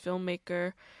know this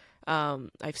filmmaker.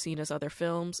 I've seen his other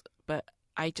films, but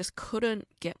I just couldn't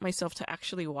get myself to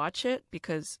actually watch it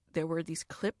because there were these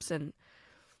clips and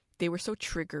they were so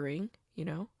triggering. You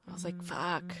know, I was like,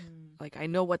 fuck. Like, I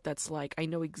know what that's like. I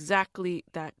know exactly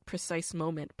that precise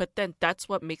moment. But then that's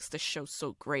what makes the show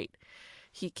so great.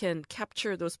 He can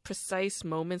capture those precise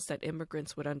moments that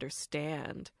immigrants would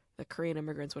understand, that Korean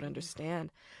immigrants would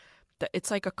understand. That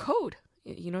it's like a code.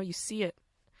 You know, you see it.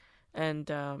 And,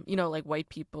 you know, like white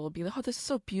people will be like, oh, this is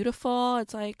so beautiful.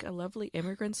 It's like a lovely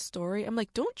immigrant story. I'm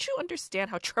like, don't you understand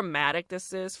how traumatic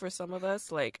this is for some of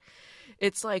us? Like,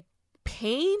 it's like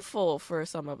painful for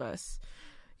some of us.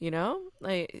 You know,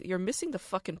 like you're missing the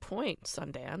fucking point,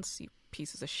 Sundance, you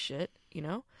pieces of shit, you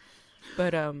know?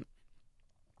 But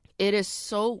it is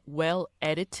so well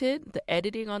edited. The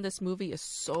editing on this movie is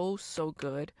so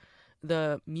good.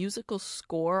 The musical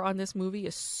score on this movie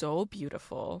is so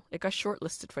beautiful. It got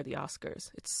shortlisted for the Oscars.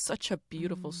 It's such a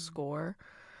beautiful score.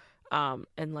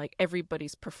 And like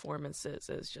everybody's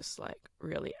performances is just like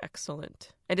really excellent.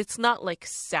 And it's not like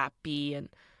sappy and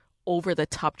over the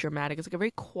top dramatic. It's like a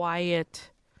very quiet,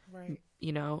 Right.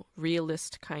 you know,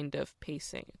 realist kind of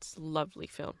pacing. It's a lovely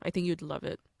film. I think you'd love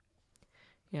it.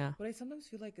 Yeah. What I sometimes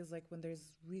feel like is like when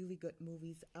there's really good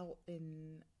movies out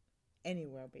in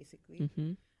anywhere, basically.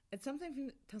 Mm-hmm. It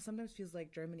sometimes feels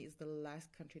like Germany is the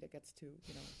last country that gets to,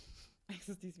 you know,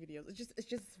 access these videos.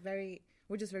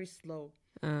 We're just very slow.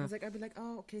 It's like I'd be like,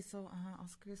 oh, okay, so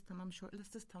Oscars, tamam,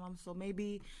 shortlist is tamam, so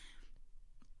maybe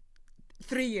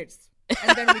 3 years,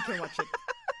 and then we can watch it.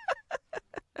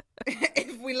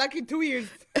 If we're lucky, 2 years.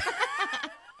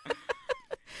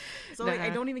 So like, I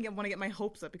don't even want to get my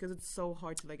hopes up because it's so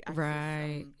hard to like access.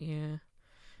 Right. Yeah.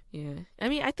 I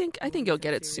mean, I think you'll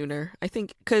get it series. sooner. I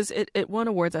think because it won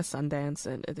awards at Sundance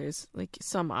and there's like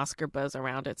some Oscar buzz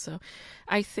around it, so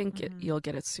I think you'll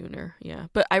get it sooner. Yeah.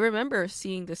 But I remember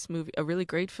seeing this movie, a really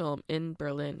great film in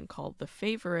Berlin called The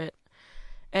Favorite,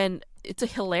 and it's a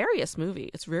hilarious movie.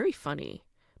 It's very funny,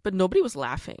 but nobody was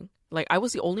laughing. Like I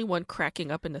was the only one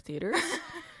cracking up in the theaters.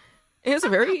 It was a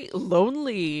very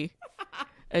lonely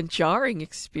and jarring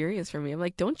experience for me. I'm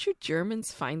like, don't you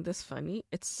Germans find this funny?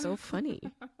 It's so funny.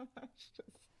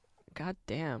 God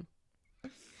damn.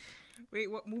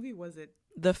 Wait, what movie was it?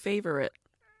 The Favorite.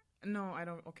 No, I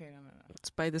don't. Okay, no. It's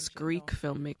by this Greek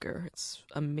filmmaker. It's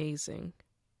amazing.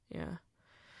 Yeah.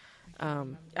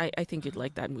 I think you'd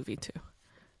like that movie too.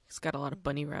 It's got a lot of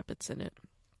bunny rabbits in it.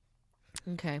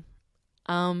 Okay.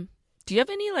 Do you have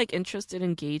any like interest in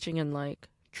engaging in like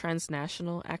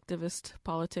transnational activist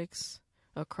politics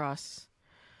across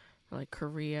like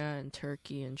Korea and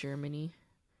Turkey and Germany?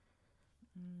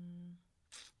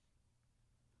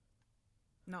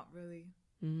 Not really.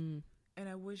 Mm. And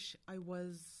I wish I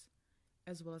was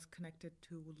as well as connected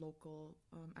to local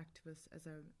activists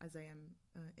as I am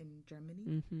in Germany.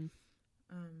 Mm-hmm.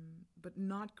 But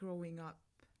not growing up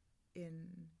in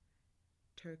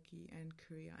Turkey and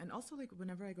Korea. And also, like,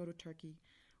 whenever I go to Turkey,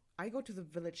 I go to the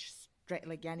village straight,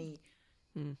 like, Yani,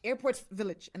 airport's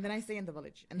village, and then I stay in the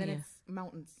village, and then it's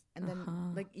mountains, and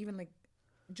then, like, even, like,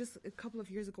 just a couple of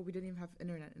years ago, we didn't even have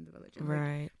internet in the village. And,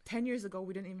 Right. like, 10 years ago,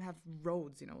 we didn't even have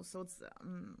roads, you know, so it's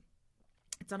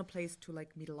not a place to,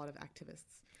 like, meet a lot of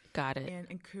activists. Got it. And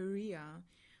in Korea,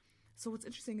 so what's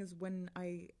interesting is when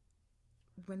I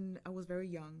was very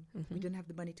young, we didn't have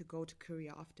the money to go to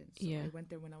Korea often. So I went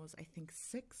there when I was, I think,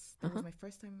 6. That was my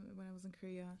first time when I was in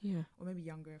Korea. Yeah. Or maybe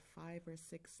younger, 5 or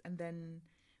 6. And then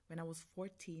when I was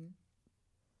 14,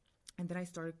 and then I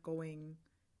started going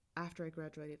after I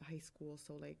graduated high school.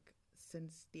 So, like,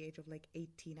 since the age of, like,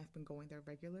 18, I've been going there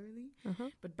regularly.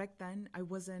 But back then,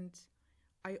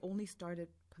 I only started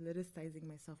politicizing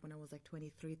myself when I was, like,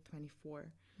 23,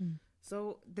 24.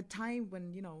 So the time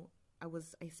when, you know, I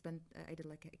did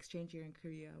like an exchange year in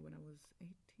Korea when I was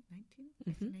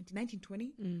 19,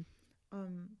 20.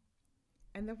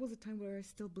 And that was a time where I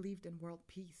still believed in world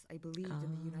peace. I believed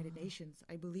in the United Nations.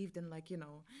 I believed in, like, you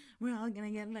know, we're all going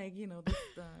to get, like, you know,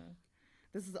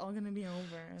 this is all going to be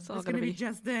over. It's going to be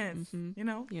just this, you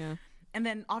know? Yeah. And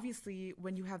then obviously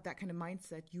when you have that kind of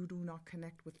mindset, you do not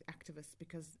connect with activists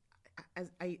because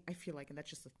as I feel like, and that's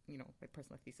just, you know, my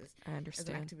personal thesis. I understand.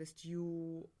 As an activist,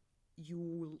 you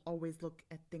will always look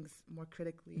at things more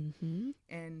critically.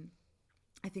 And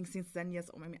I think since then, yes,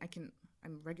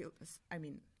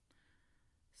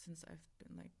 since I've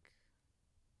been like,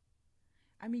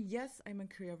 yes, I'm in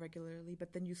Korea regularly,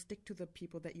 but then you stick to the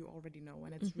people that you already know.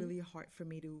 And it's really hard for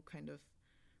me to kind of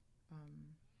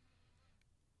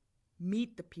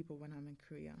meet the people when I'm in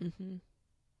Korea. Mm-hmm.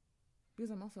 Because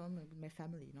I'm also with my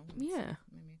family, you know. Yeah.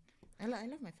 I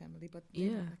love my family, but they're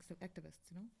Yeah. not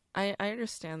activists, you know. I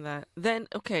understand that. Then,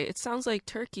 okay, it sounds like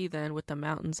Turkey then with the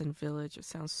mountains and village. It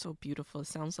sounds so beautiful. It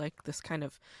sounds like this kind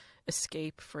of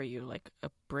escape for you, like a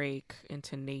break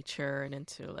into nature and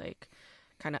into like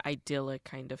kind of idyllic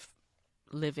kind of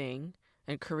living.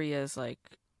 And Korea is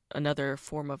like another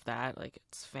form of that, like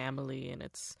it's family and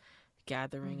it's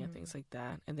gathering and things like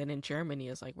that. And then in Germany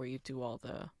is like where you do all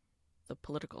the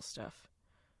political stuff.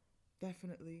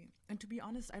 Definitely. And to be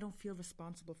honest, I don't feel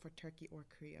responsible for Turkey or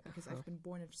Korea because I've been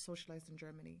born and socialized in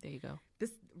Germany. There you go.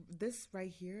 This right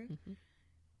here,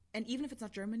 and even if it's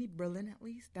not Germany, Berlin at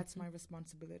least, that's my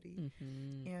responsibility.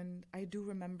 And I do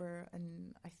remember,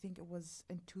 and I think it was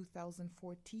in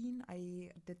 2014,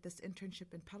 I did this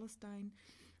internship in Palestine,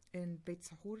 in Beit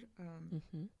Sahur.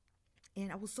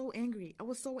 And I was so angry.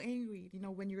 You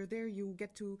know, when you're there, you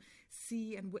get to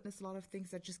see and witness a lot of things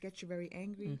that just get you very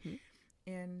angry.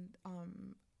 And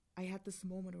I had this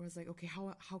moment where I was like, okay,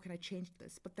 how can I change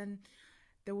this? But then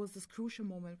there was this crucial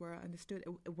moment where I understood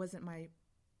it wasn't I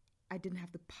didn't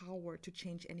have the power to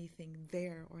change anything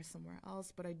there or somewhere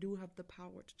else, but I do have the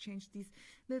power to change these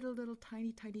little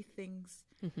tiny things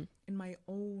in my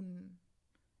own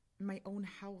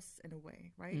house in a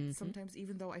way, right? Sometimes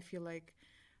even though I feel like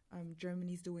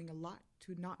Germany's doing a lot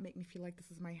to not make me feel like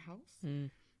this is my house.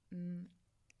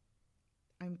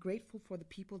 I'm grateful for the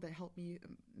people that help me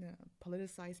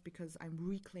politicize because I'm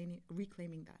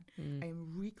reclaiming that.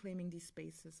 I'm reclaiming these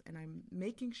spaces and I'm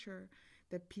making sure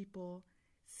that people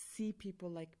see people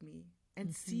like me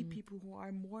and see people who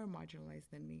are more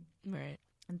marginalized than me. Right.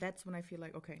 And that's when I feel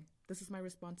like, okay, this is my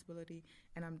responsibility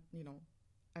and I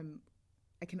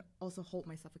can also hold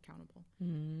myself accountable.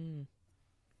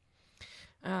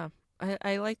 I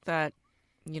like that.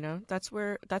 You know, that's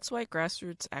why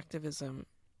grassroots activism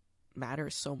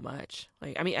matters so much.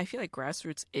 Like, I mean, I feel like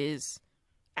grassroots is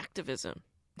activism.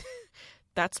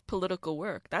 That's political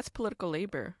work. That's political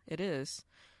labor. It is.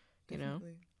 Definitely. You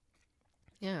know?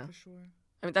 Yeah. For sure.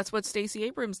 I mean, that's what Stacey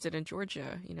Abrams did in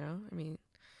Georgia, you know? I mean,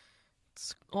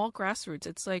 it's all grassroots.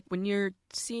 It's like when you're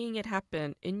seeing it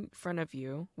happen in front of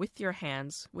you with your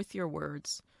hands, with your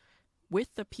words,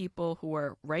 with the people who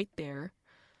are right there.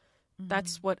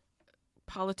 That's what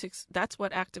politics, that's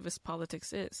what activist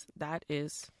politics is. That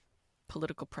is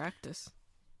political practice.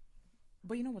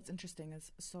 But you know what's interesting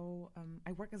is,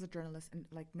 I work as a journalist and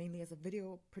like mainly as a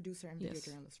video producer and video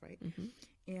journalist, right?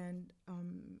 And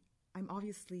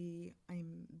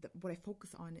what I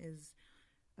focus on is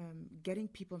getting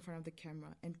people in front of the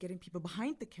camera and getting people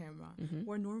behind the camera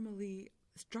who are normally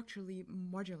structurally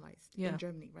marginalized in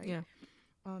Germany, right? Yeah.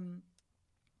 And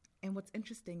what's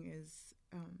interesting is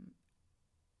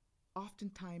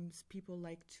oftentimes people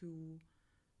like to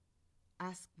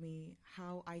ask me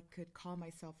how I could call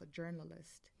myself a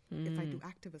journalist if I do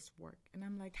activist work. And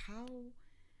I'm like, how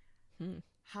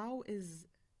is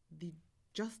the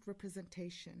just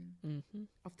representation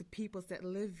of the peoples that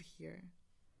live here,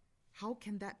 how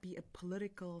can that be a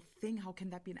political thing? How can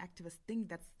that be an activist thing?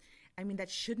 That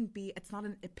shouldn't be, it's not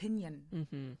an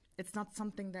opinion. It's not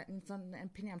something it's not an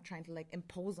opinion I'm trying to like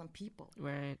impose on people.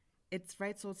 Right. It's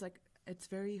right. So it's like, it's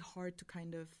very hard to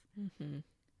kind of,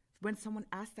 when someone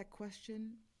asks that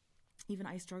question, even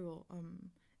I struggle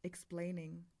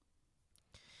explaining.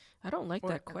 I don't like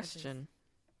that question.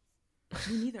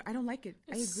 Me neither. I don't like it.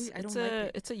 I agree. I don't like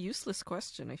it. It's a useless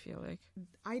question, I feel like.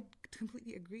 I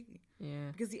completely agree. Yeah.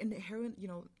 Because the inherent,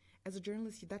 as a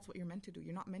journalist, that's what you're meant to do.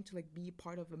 You're not meant to like be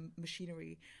part of a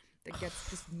machinery that gets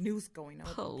just news going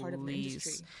out, part of the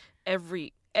industry.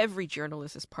 Every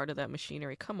journalist is part of that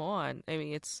machinery. Come on. I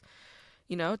mean, it's,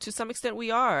 to some extent we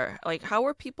are. Like, how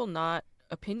are people not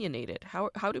opinionated?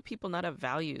 How do people not have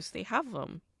values? They have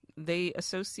them. They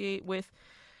associate with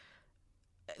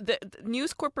the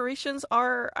news corporations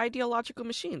are ideological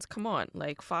machines. Come on.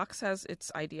 Like, Fox has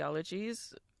its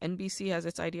ideologies, NBC has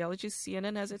its ideologies,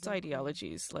 CNN has its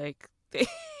ideologies. Like, they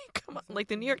come on. Like,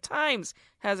 the New York Times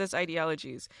has its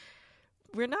ideologies.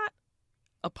 We're not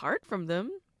apart from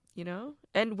them,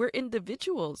 and we're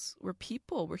individuals. We're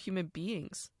people. We're human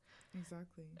beings.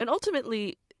 Exactly. And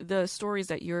ultimately, the stories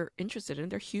that you're interested in,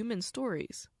 they're human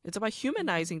stories. It's about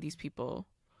humanizing these people.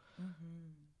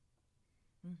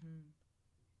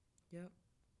 Yep.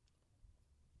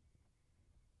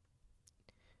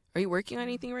 Are you working on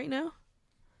anything right now?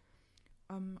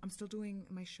 I'm still doing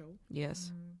my show.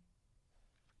 Yes.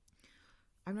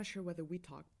 I'm not sure whether we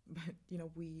talked, but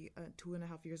we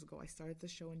 2.5 years ago I started the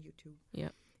show on YouTube.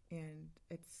 Yeah. And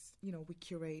it's we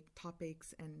curate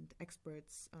topics and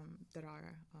experts that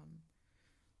are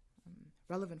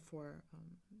relevant for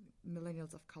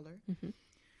millennials of color, Mhm.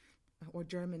 or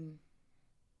German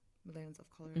millennials of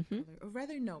color, Mhm. or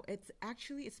rather, no, it's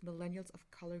millennials of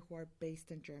color who are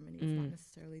based in Germany. It's not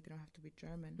necessarily, they don't have to be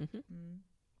German. Mhm.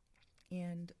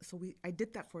 And so I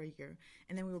did that for a year,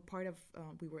 and then we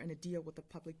were in a deal with a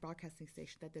public broadcasting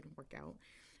station that didn't work out.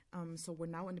 So we're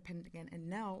now independent again,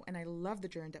 and I love the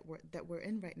journey that we're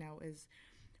in right now. Is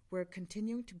we're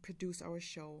continuing to produce our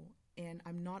show, and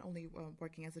I'm not only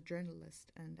working as a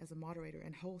journalist and as a moderator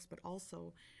and host, but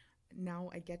also now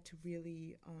I get to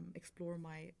really explore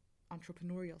my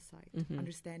entrepreneurial side,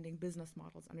 understanding business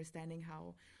models, understanding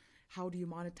how do you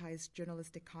monetize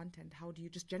journalistic content, how do you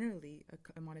just generally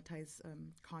monetize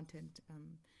content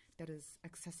that is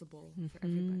accessible for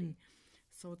everybody.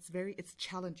 So it's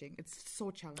challenging. It's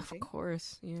so challenging. Of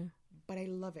course, yeah. But I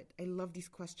love it. I love these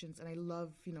questions, and I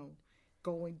love,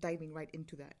 diving right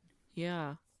into that.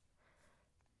 Yeah.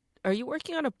 Are you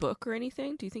working on a book or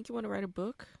anything? Do you think you want to write a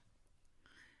book?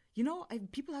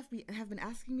 People have been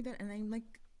asking me that, and I'm like,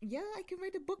 yeah, I can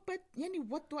write a book, but Yanni,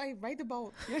 what do I write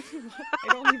about? I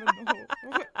don't even know.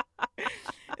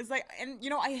 It's like, and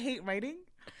I hate writing,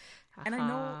 and I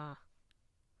know.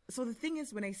 So the thing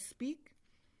is, when I speak,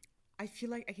 I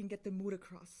feel like I can get the mood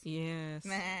across. Yes.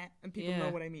 And people know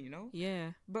what I mean,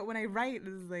 Yeah. But when I write,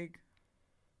 it's like,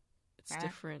 it's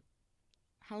different.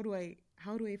 How do I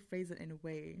phrase it in a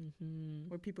way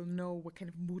where people know what kind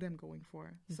of mood I'm going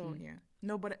for? So yeah,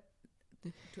 no, but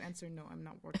to answer, no, I'm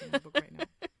not working on a book right now.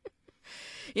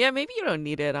 Yeah, maybe you don't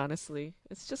need it, honestly.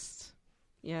 It's just,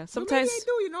 yeah, sometimes.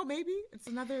 Well, maybe I do, maybe it's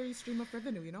another stream of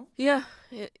revenue, Yeah.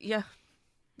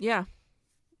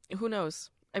 Who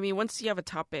knows? I mean, once you have a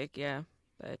topic, yeah,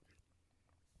 but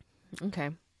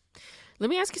okay. Let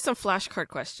me ask you some flashcard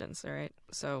questions, all right?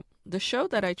 So the show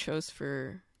that I chose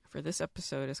for this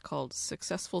episode is called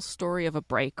Successful Story of a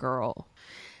Bright Girl.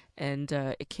 And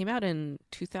it came out in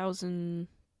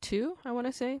 2002, I want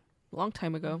to say. A long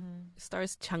time ago. It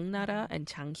stars Chang Nara and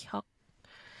Chang Hyuk.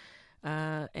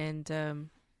 And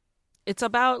it's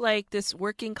about like this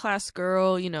working class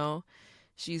girl,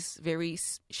 she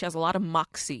has a lot of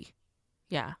moxie.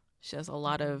 Yeah, she has a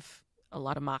lot of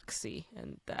moxie,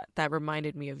 and that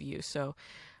reminded me of you. So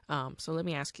let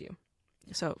me ask you.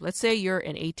 So let's say you're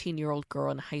an 18-year-old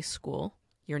girl in high school.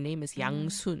 Your name is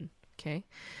Yang Sun. Okay,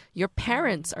 your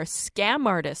parents are scam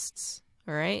artists.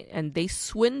 All right, and they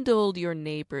swindled your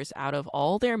neighbors out of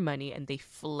all their money, and they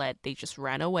fled. They just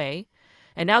ran away,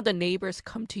 and now the neighbors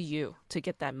come to you to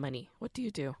get that money. What do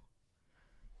you do?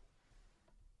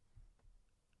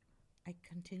 I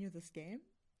continue this game.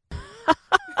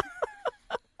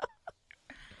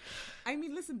 I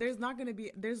mean, listen, there's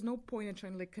no point in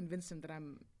trying to convince them that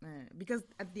I'm, because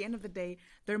at the end of the day,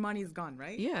 their money is gone,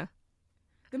 right? Yeah.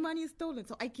 The money is stolen,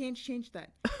 so I can't change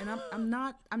that, and I'm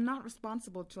not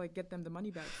responsible to get them the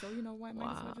money back. So why? Might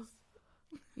as well just.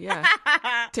 Yeah.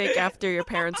 Take after your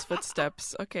parents'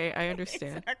 footsteps. Okay, I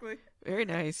understand. Exactly. Very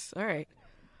nice. All right.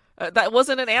 That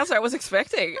wasn't an answer I was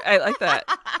expecting. I like that.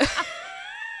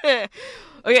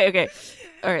 Okay.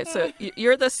 All right, so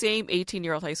you're the same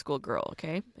 18-year-old high school girl,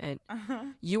 okay? And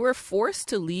you were forced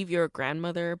to leave your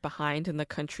grandmother behind in the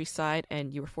countryside,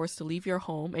 and you were forced to leave your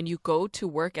home, and you go to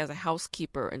work as a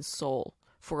housekeeper in Seoul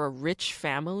for a rich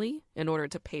family in order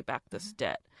to pay back this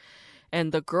debt.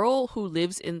 And the girl who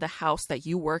lives in the house that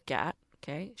you work at,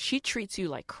 okay, she treats you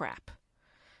like crap.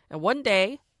 And one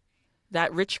day,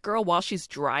 that rich girl, while she's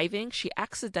driving, she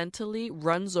accidentally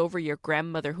runs over your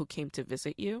grandmother who came to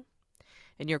visit you.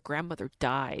 And your grandmother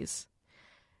dies.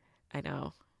 I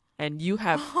know. And you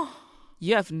have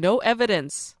no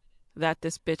evidence that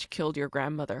this bitch killed your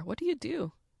grandmother. What do you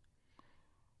do?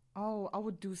 Oh, I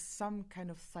would do some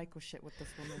kind of psycho shit with this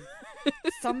woman.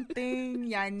 Something,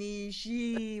 Yani,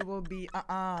 she will be,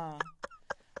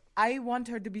 I want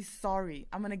her to be sorry.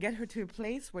 I'm going to get her to a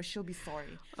place where she'll be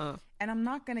sorry. And I'm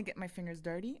not going to get my fingers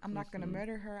dirty. I'm not going to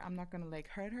murder her. I'm not going to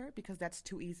hurt her because that's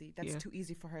too easy. That's too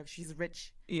easy for her if she's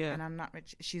rich. Yeah. And I'm not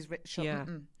rich. She's rich. She'll,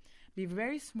 be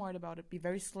very smart about it. Be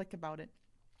very slick about it.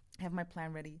 Have my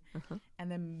plan ready.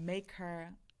 And then make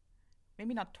her,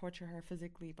 maybe not torture her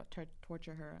physically, but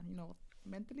torture her,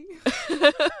 mentally.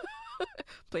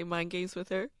 Play mind games with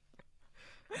her.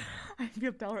 I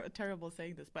feel terrible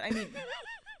saying this, but I mean...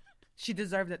 She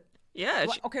deserved it. Yeah.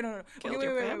 Okay, no. Killed Okay,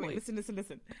 your wait.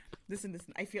 Listen.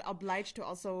 I feel obliged to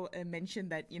also mention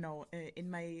that, in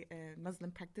my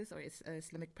Muslim practice or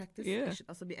Islamic practice, I should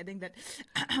also be adding that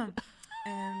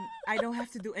I don't have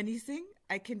to do anything.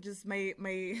 I can just,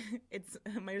 it's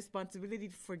my responsibility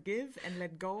to forgive and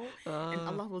let go, and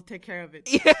Allah will take care of it.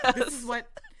 Yes.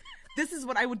 This is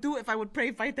what I would do if I would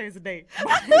pray 5 times a day.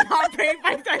 Not praying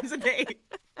 5 times a day.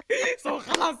 So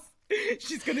خلاص,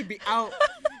 she's gonna be out.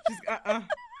 She's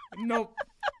nope.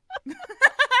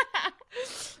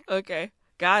 Okay,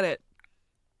 got it.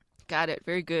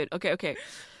 Very good. Okay.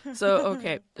 So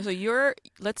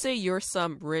let's say you're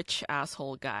some rich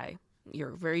asshole guy.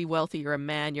 You're very wealthy. You're a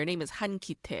man. Your name is Han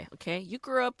Ki-tae. Okay, you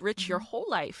grew up rich your whole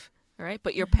life. All right,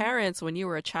 but your parents, when you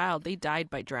were a child, they died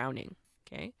by drowning.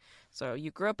 Okay, so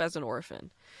you grew up as an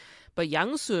orphan. But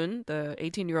Yang Sun, the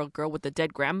 18-year-old girl with the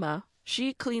dead grandma,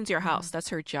 she cleans your house. That's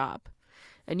her job.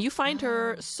 And you find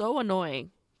her so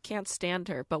annoying. Can't stand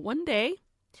her. But one day,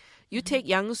 you take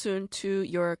Yang Sun to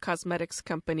your cosmetics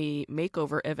company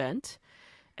makeover event.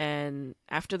 And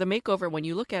after the makeover, when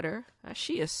you look at her,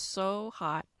 she is so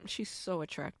hot. She's so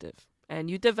attractive. And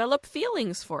you develop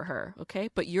feelings for her, okay?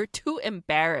 But you're too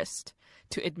embarrassed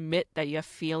to admit that you have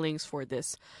feelings for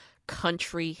this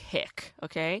country hick,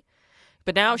 okay?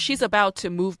 But now she's about to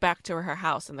move back to her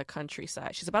house in the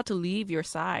countryside. She's about to leave your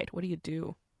side. What do you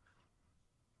do?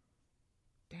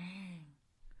 Dang.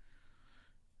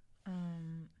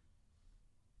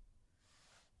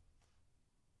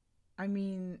 I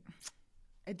mean,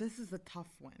 this is a tough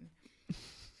one.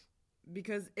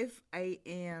 Because if I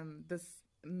am this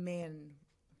man,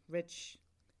 rich,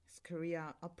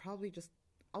 Korea, I'll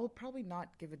probably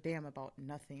not give a damn about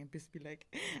nothing and just be like,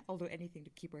 I'll do anything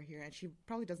to keep her here. And she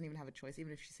probably doesn't even have a choice,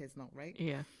 even if she says no, right?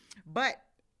 Yeah. But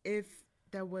if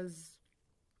there was...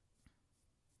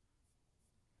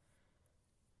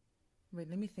 Wait,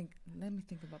 let me think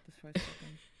about this for a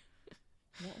second.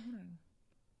 What would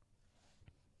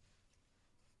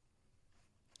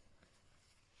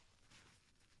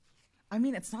I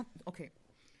mean, it's not... Okay.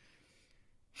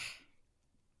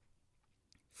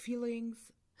 Feelings...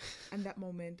 And that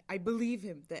moment, I believe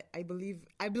him that I believe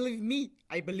me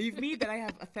that I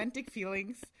have authentic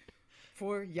feelings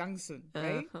for Yang Sun,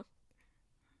 right?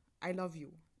 I love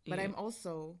you. But I'm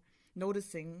also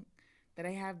noticing that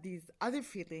I have these other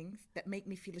feelings that make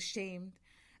me feel ashamed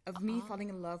of me falling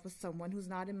in love with someone who's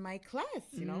not in my class,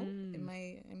 you know?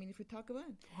 If we talk about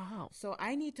it. Wow. So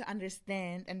I need to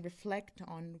understand and reflect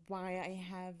on why I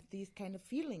have these kind of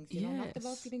feelings, you know? Not the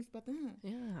love feelings, but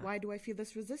why do I feel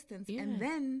this resistance? Yeah. And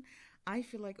then I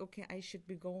feel like, okay, I should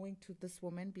be going to this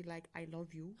woman, be like, I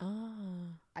love you.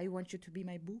 I want you to be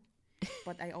my boo.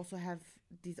 But I also have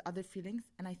these other feelings,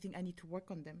 and I think I need to work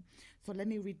on them. So let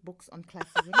me read books on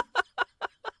classism.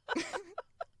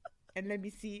 And let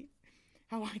me see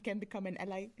how I can become an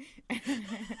ally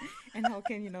and how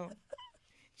can,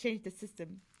 change the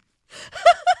system.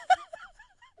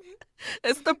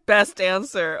 It's the best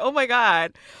answer. Oh my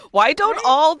God. Why don't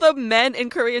all the men in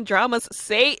Korean dramas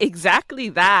say exactly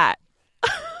that?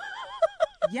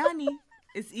 Yani,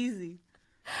 it's easy.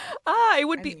 It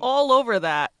would be all over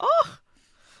that. Oh,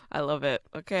 I love it.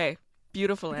 Okay.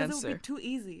 Beautiful because answer. It would be too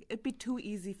easy. It'd be too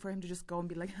easy for him to just go and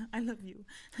be like, I love you,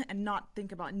 and not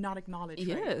think about, not acknowledge.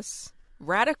 Yes. Right?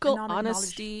 Radical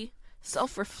honesty,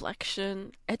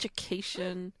 self-reflection,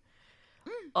 education.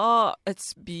 Oh,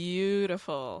 it's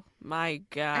beautiful. My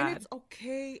God. And it's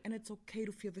okay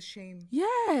to feel the shame.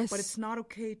 Yes. But it's not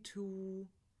okay to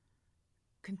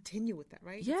continue with that,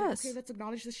 right? Yes. It's like, okay, let's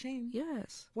acknowledge the shame.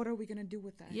 Yes. What are we going to do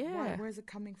with that? Yeah. Where is it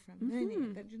coming from?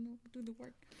 Do the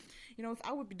work. If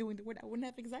I would be doing the work, I wouldn't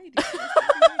have anxiety.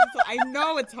 So I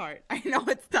know it's hard. I know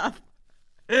it's tough.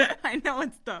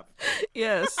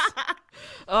 Yes.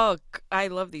 Oh, I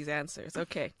love these answers.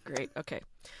 Okay, great. Okay.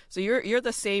 So you're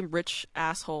the same rich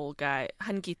asshole guy,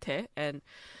 Han Ki-tae, and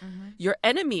your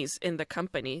enemies in the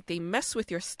company, they mess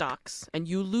with your stocks and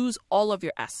you lose all of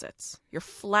your assets. You're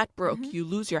flat broke. You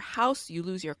lose your house, you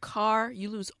lose your car, you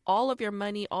lose all of your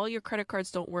money, all your credit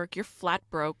cards don't work. You're flat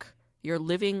broke. You're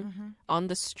living on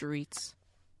the streets.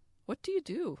 What do you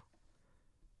do?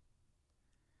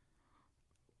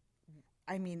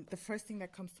 I mean, the first thing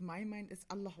that comes to my mind is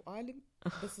Allahu Alim.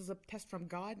 This is a test from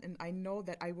God, and I know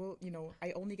that I will,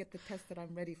 I only get the test that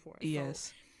I'm ready for.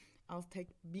 Yes. So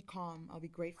be calm, I'll be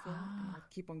grateful, and I'll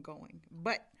keep on going.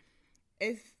 But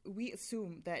if we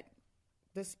assume that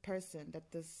this person,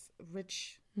 that this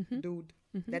rich dude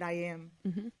that I am,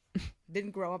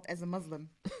 didn't grow up as a Muslim.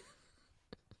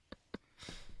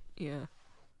 Yeah.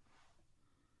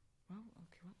 Well,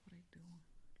 okay, what would I do?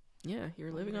 Yeah,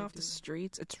 you're living off the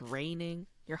streets. It's raining.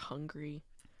 You're hungry.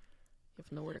 You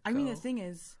have nowhere to go. I mean, the thing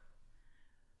is,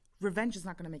 revenge is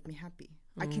not going to make me happy.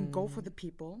 I can go for the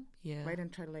people, right,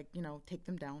 and try to, take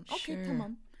them down. Okay, Sure. come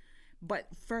on. But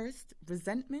first,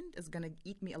 resentment is going to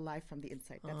eat me alive from the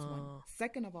inside. That's one.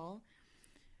 Second of all,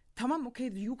 tamam,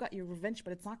 okay, you got your revenge,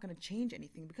 but it's not going to change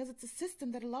anything because it's a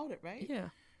system that allowed it, right? Yeah.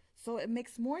 So it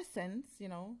makes more sense,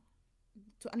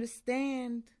 to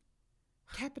understand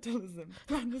capitalism,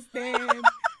 to understand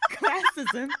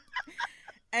classism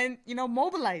and,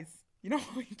 mobilize,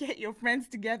 get your friends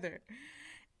together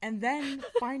and then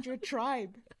find your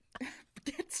tribe,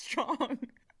 get strong,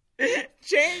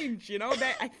 change,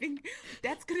 that I think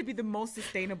that's going to be the most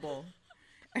sustainable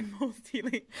and most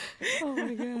healing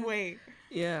way.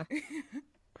 Yeah.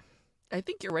 I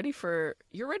think you're ready for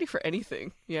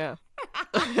anything. Yeah.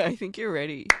 I think you're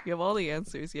ready. You have all the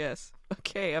answers. Yes.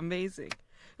 Okay. Amazing.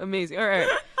 All right.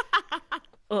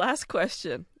 Last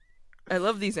question. I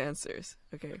love these answers.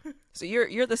 Okay. So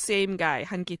you're the same guy,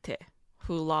 Han Gi-tae,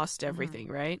 who lost everything,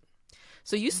 right?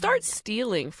 So you start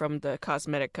stealing from the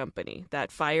cosmetic company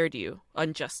that fired you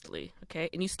unjustly, okay?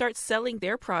 And you start selling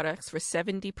their products for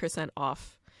 70%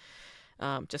 off,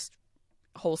 just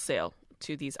wholesale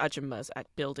to these ajummas at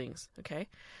buildings, okay?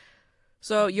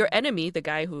 So your enemy, the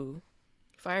guy who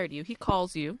fired you, he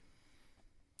calls the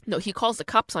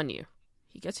cops on you.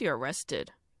 He gets you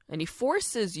arrested. And he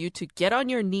forces you to get on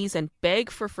your knees and beg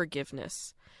for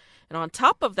forgiveness. And on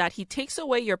top of that, he takes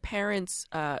away your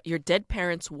dead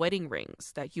parents' wedding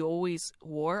rings that you always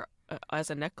wore as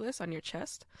a necklace on your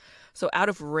chest. So out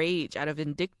of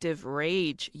vindictive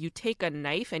rage, you take a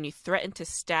knife and you threaten to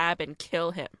stab and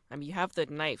kill him. I mean, you have the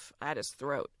knife at his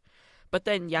throat. But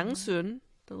then Yang Sun,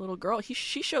 the little girl, she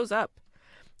shows up.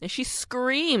 And she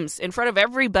screams in front of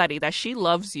everybody that she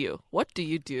loves you. What do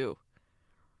you do?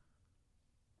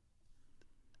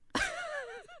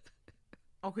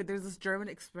 Okay, there's this German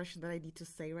expression that I need to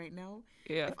say right now.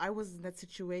 Yeah. If I was in that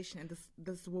situation and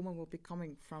this woman will be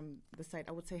coming from the side,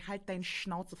 I would say, halt dein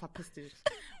Schnauze, verpiss dich.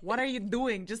 What are you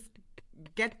doing? Just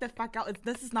get the fuck out.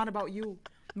 This is not about you.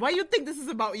 Why you think this is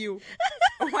about you?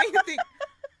 Why you think...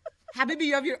 Habibi,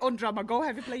 you have your own drama. Go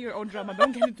have you play your own drama.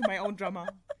 Don't get into my own drama.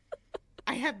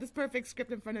 I have this perfect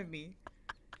script in front of me.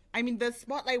 I mean, the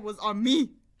spotlight was on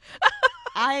me.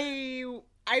 I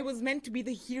was meant to be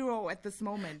the hero at this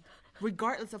moment,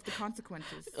 regardless of the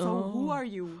consequences. So who are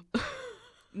you?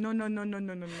 No,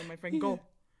 my friend. Go.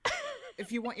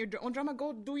 If you want your own drama,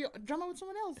 go do your drama with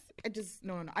someone else.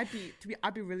 No. I'd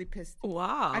be really pissed.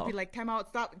 Wow. I'd be like, time out,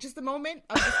 stop, just a moment.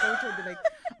 I'll just go to her and be like,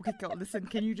 okay, girl, listen,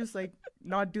 can you just like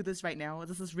not do this right now?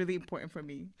 This is really important for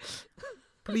me.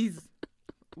 Please.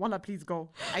 Wallah, please go.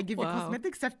 I give you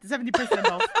cosmetics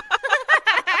 70% off.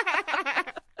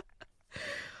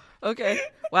 Okay.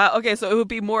 Wow. Okay, so it would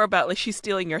be more about like she's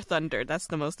stealing your thunder. That's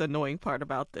the most annoying part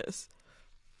about this.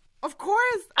 Of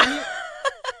course. I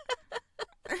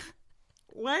mean,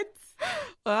 what?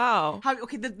 Wow.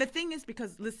 Okay, the thing is,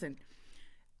 because listen,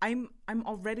 I'm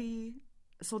already,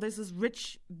 so there's this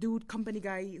rich dude company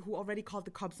guy who already called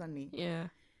the cops on me. Yeah.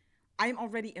 I'm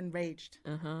already enraged.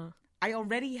 Uh-huh. I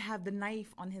already have the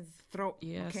knife on his throat.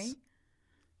 Yes. Okay.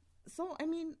 So, I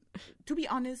mean, to be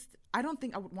honest, I don't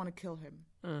think I would want to kill him.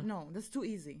 No, that's too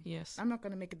easy. Yes. I'm not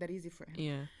going to make it that easy for him.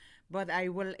 Yeah. But I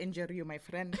will injure you, my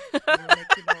friend. I will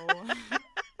make,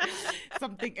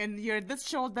 something in your this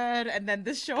shoulder and then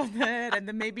this shoulder and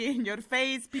then maybe in your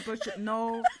face. People should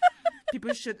know.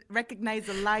 People should recognize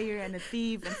a liar and a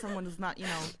thief and someone who's not,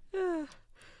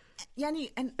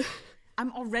 Yani, and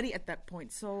I'm already at that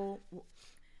point. So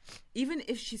even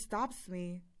if she stops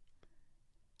me,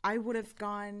 I would have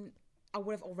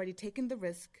already taken the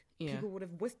risk. Yeah. People would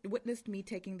have witnessed me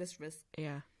taking this risk.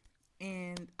 Yeah.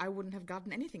 And I wouldn't have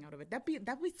gotten anything out of it. That'd be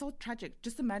so tragic.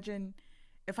 Just imagine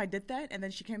if I did that and then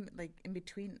she came like in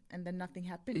between and then nothing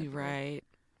happened. Right.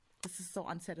 This is so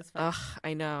unsatisfying. Ugh,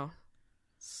 I know.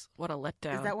 What a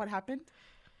letdown. Is that what happened?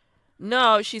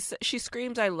 No, she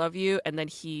screams "I love you" and then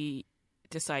he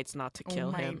decides not to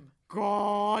kill him. Oh my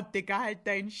God, Digga, halt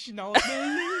dein Schnauze.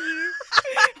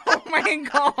 Oh my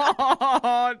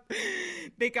God.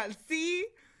 Digga, see?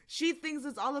 She thinks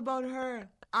it's all about her.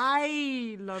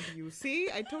 I love you. See?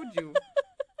 I told you.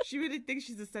 She really thinks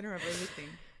she's the center of everything.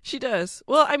 She does.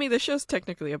 Well, I mean, the show's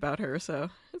technically about her, so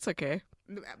it's okay.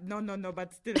 No,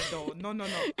 but still, though. No.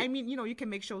 I mean, you can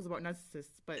make shows about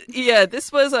narcissists, but... Yeah,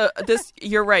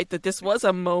 you're right, that this was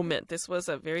a moment. This was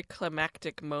a very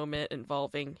climactic moment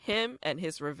involving him and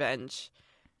his revenge.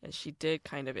 And she did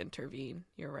kind of intervene.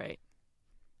 You're right.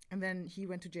 And then he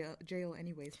went to jail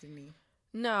anyways, didn't he?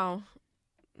 No.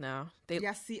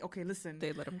 See, okay, listen.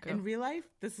 They let him go. In real life,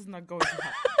 this is not going to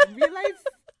happen. In real life,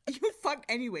 you fuck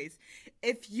anyways.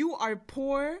 If you are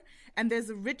poor and there's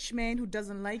a rich man who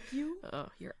doesn't like you,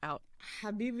 you're out.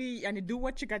 Habibi, and do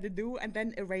what you got to do and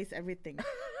then erase everything.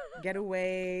 Get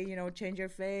away, change your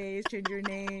face, change your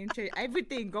name, change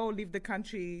everything. Go leave the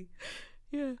country.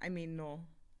 Yeah. I mean, no.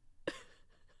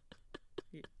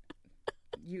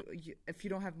 You if you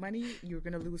don't have money, you're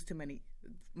gonna lose to money.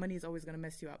 Money is always gonna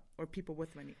mess you up, or people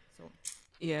with money. So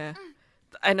yeah,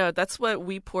 I know that's what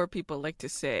we poor people like to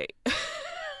say.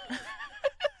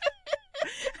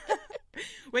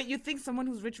 Wait, you think someone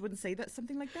who's rich wouldn't say that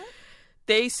something like that?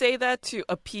 They say that to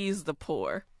appease the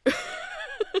poor.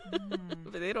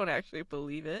 But they don't actually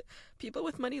believe it. People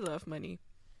with money love money.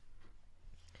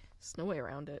 There's no way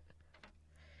around it.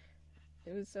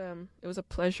 It was a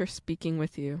pleasure speaking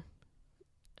with you.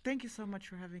 Thank you so much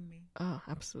for having me. Oh,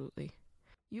 absolutely.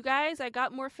 You guys, I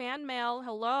got more fan mail.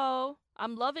 Hello.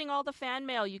 I'm loving all the fan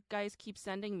mail you guys keep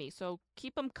sending me. So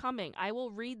keep them coming. I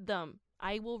will read them.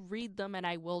 I will read them and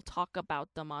I will talk about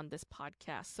them on this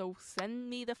podcast. So send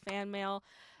me the fan mail.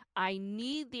 I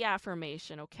need the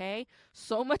affirmation, okay?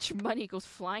 So much money goes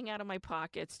flying out of my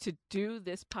pockets to do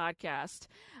this podcast.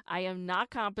 I am not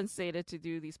compensated to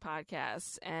do these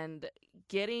podcasts, and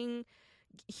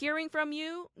hearing from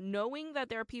you, knowing that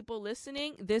there are people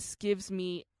listening, this gives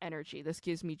me energy. This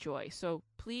gives me joy. So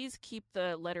please keep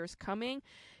the letters coming.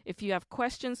 If you have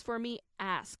questions for me,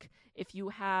 ask. If you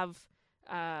have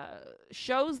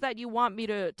shows that you want me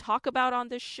to talk about on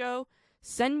this show,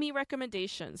 send me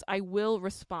recommendations. I will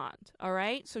respond. All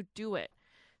right? So do it.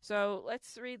 So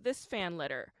let's read this fan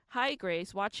letter. Hi,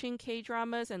 Grace. Watching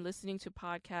K-dramas and listening to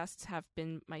podcasts have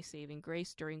been my saving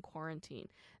grace during quarantine.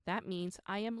 That means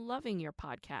I am loving your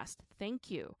podcast. Thank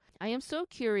you. I am so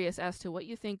curious as to what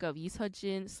you think of Lee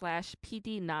Seo-jin /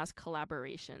 PD Nas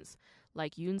collaborations,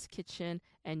 like Yoon's Kitchen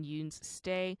and Yoon's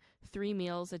Stay, 3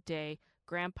 Meals a Day,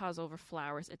 Grandpa's Over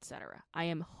Flowers, etc. I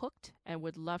am hooked and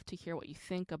would love to hear what you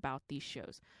think about these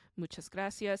shows. Muchas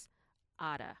gracias,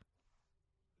 Ada.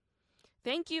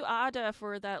 Thank you, Ada,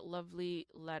 for that lovely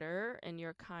letter and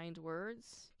your kind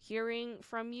words. Hearing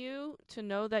from you, to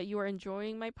know that you are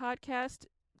enjoying my podcast,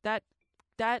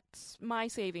 that's my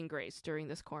saving grace during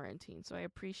this quarantine, so I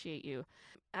appreciate you.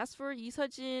 As for Lee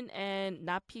Seo-jin and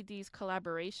NaPD's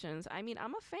collaborations, I mean,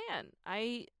 I'm a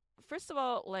fan. First of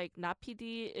all, like,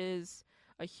 NaPD is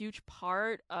a huge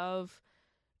part of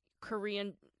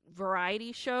Korean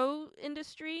variety show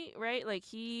industry, right? Like,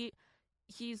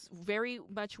 he's very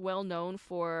much well known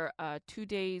for 2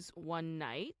 Days, 1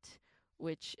 Night,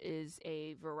 which is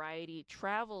a variety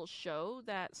travel show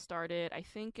that started, I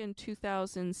think, in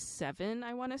 2007,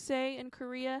 I want to say, in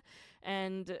Korea.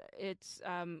 And it's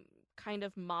kind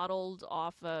of modeled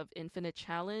off of Infinite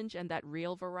Challenge and that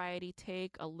Real Variety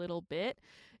take a little bit,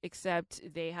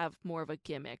 except they have more of a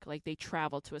gimmick. Like, they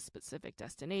travel to a specific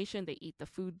destination, they eat the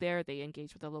food there, they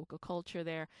engage with the local culture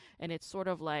there, and it's sort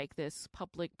of like this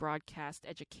public broadcast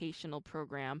educational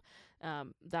program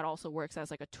that also works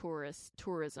as like a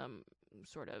tourism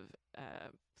sort of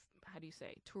how do you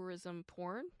say, tourism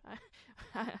porn?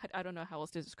 I don't know how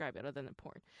else to describe it other than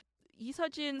porn. Lee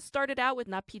Seo-jin started out with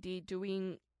NaPD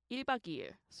doing 1박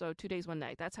 2일, so 2 Days 1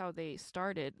 Night. That's how they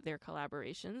started their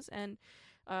collaborations, and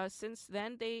since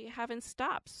then they haven't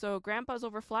stopped. So Grandpa's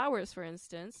Over Flowers, for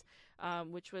instance,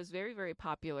 which was very, very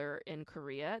popular in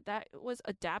Korea, that was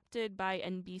adapted by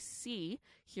NBC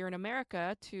here in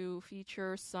America to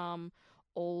feature some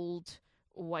old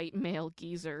white male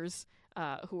geezers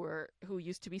who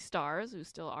used to be stars, who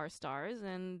still are stars,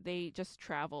 and they just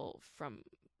travel from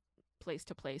place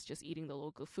to place, just eating the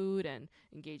local food and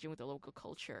engaging with the local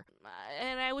culture.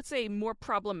 And I would say more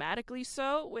problematically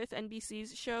so with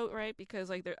NBC's show, right? Because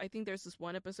like I think there's this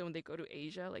one episode when they go to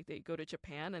Asia, like they go to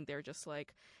Japan, and they're just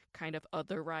like kind of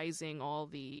otherizing all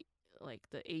the like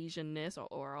the Asianness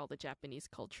or all the Japanese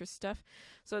culture stuff.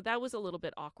 So that was a little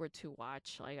bit awkward to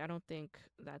watch. Like, I don't think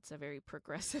that's a very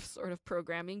progressive sort of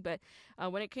programming. But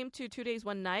when it came to 2 Days,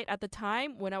 1 Night, at the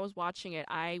time when I was watching it,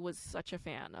 I was such a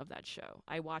fan of that show.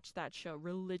 I watched that show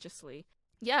religiously.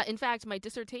 Yeah, in fact, my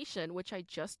dissertation, which I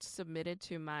just submitted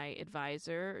to my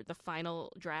advisor, the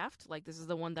final draft, like this is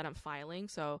the one that I'm filing.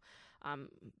 So I'm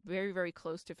very, very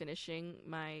close to finishing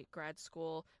my grad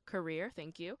school career.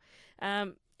 Thank you.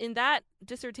 In that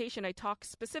dissertation, I talk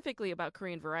specifically about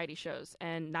Korean variety shows,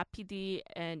 and NaPD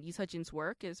and Lee Seo-jin's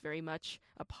work is very much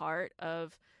a part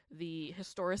of the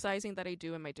historicizing that I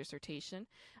do in my dissertation.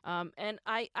 And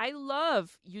I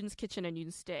love Yoon's Kitchen and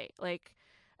Yoon's Stay. Like,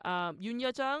 Yoon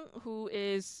Ye-jung, who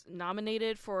is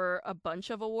nominated for a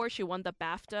bunch of awards. She won the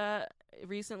BAFTA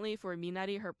recently for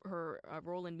Minari, her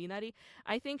role in Minari.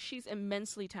 I think she's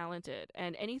immensely talented,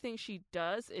 and anything she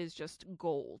does is just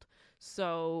gold.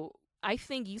 So I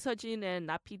think Lee Seo-jin and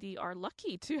NaPD are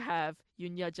lucky to have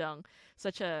Yoon Ye-jung,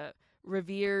 such a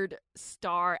revered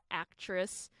star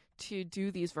actress, to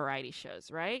do these variety shows,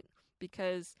 right?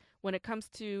 Because when it comes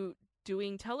to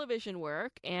doing television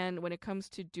work, and when it comes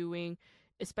to doing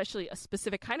especially a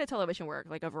specific kind of television work,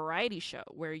 like a variety show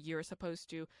where you're supposed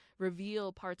to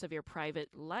reveal parts of your private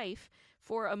life,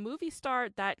 for a movie star,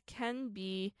 that can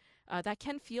be that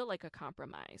can feel like a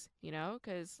compromise, you know,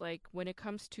 because like when it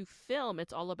comes to film,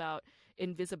 it's all about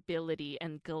invisibility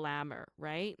and glamour,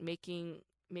 right? Making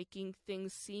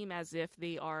things seem as if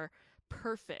they are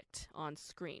perfect on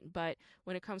screen. But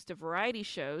when it comes to variety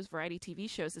shows, variety TV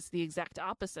shows, it's the exact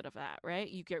opposite of that, right?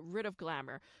 You get rid of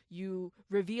glamour, you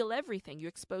reveal everything, you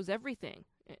expose everything.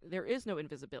 There is no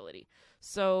invisibility.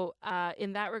 So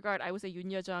in that regard, I would say Yoon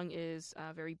Ye-jung is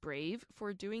very brave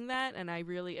for doing that, and I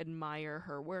really admire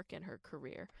her work and her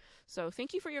career. So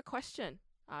thank you for your question,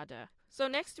 Ada. So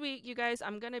next week, you guys,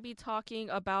 I'm going to be talking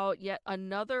about yet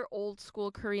another old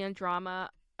school Korean drama.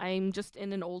 I'm just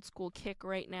in an old school kick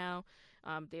right now.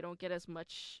 They don't get as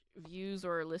much views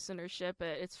or listenership,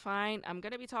 but it's fine. I'm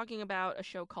going to be talking about a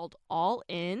show called All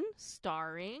In,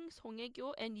 starring Song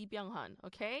Ye-kyo and Lee Byung-hun.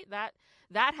 Okay? That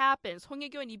happened. Song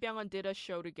Ye-kyo and Lee Byung-hun did a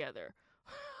show together.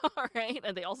 All right?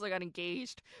 And they also got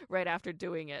engaged right after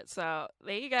doing it. So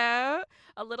there you go.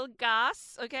 A little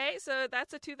goss. Okay? So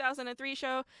that's a 2003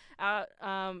 show out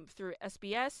through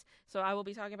SBS. So I will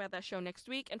be talking about that show next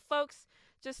week. And folks,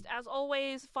 just as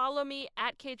always, follow me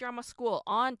at K-Drama School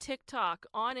on TikTok,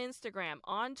 on Instagram,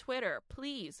 on Twitter.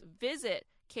 Please visit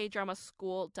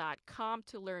kdramaschool.com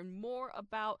to learn more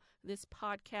about this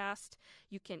podcast.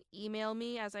 You can email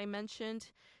me, as I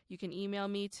mentioned. You can email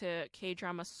me to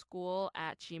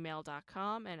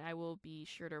kdramaschool@gmail.com, and I will be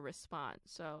sure to respond.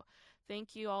 So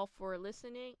thank you all for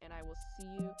listening, and I will see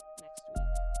you next week.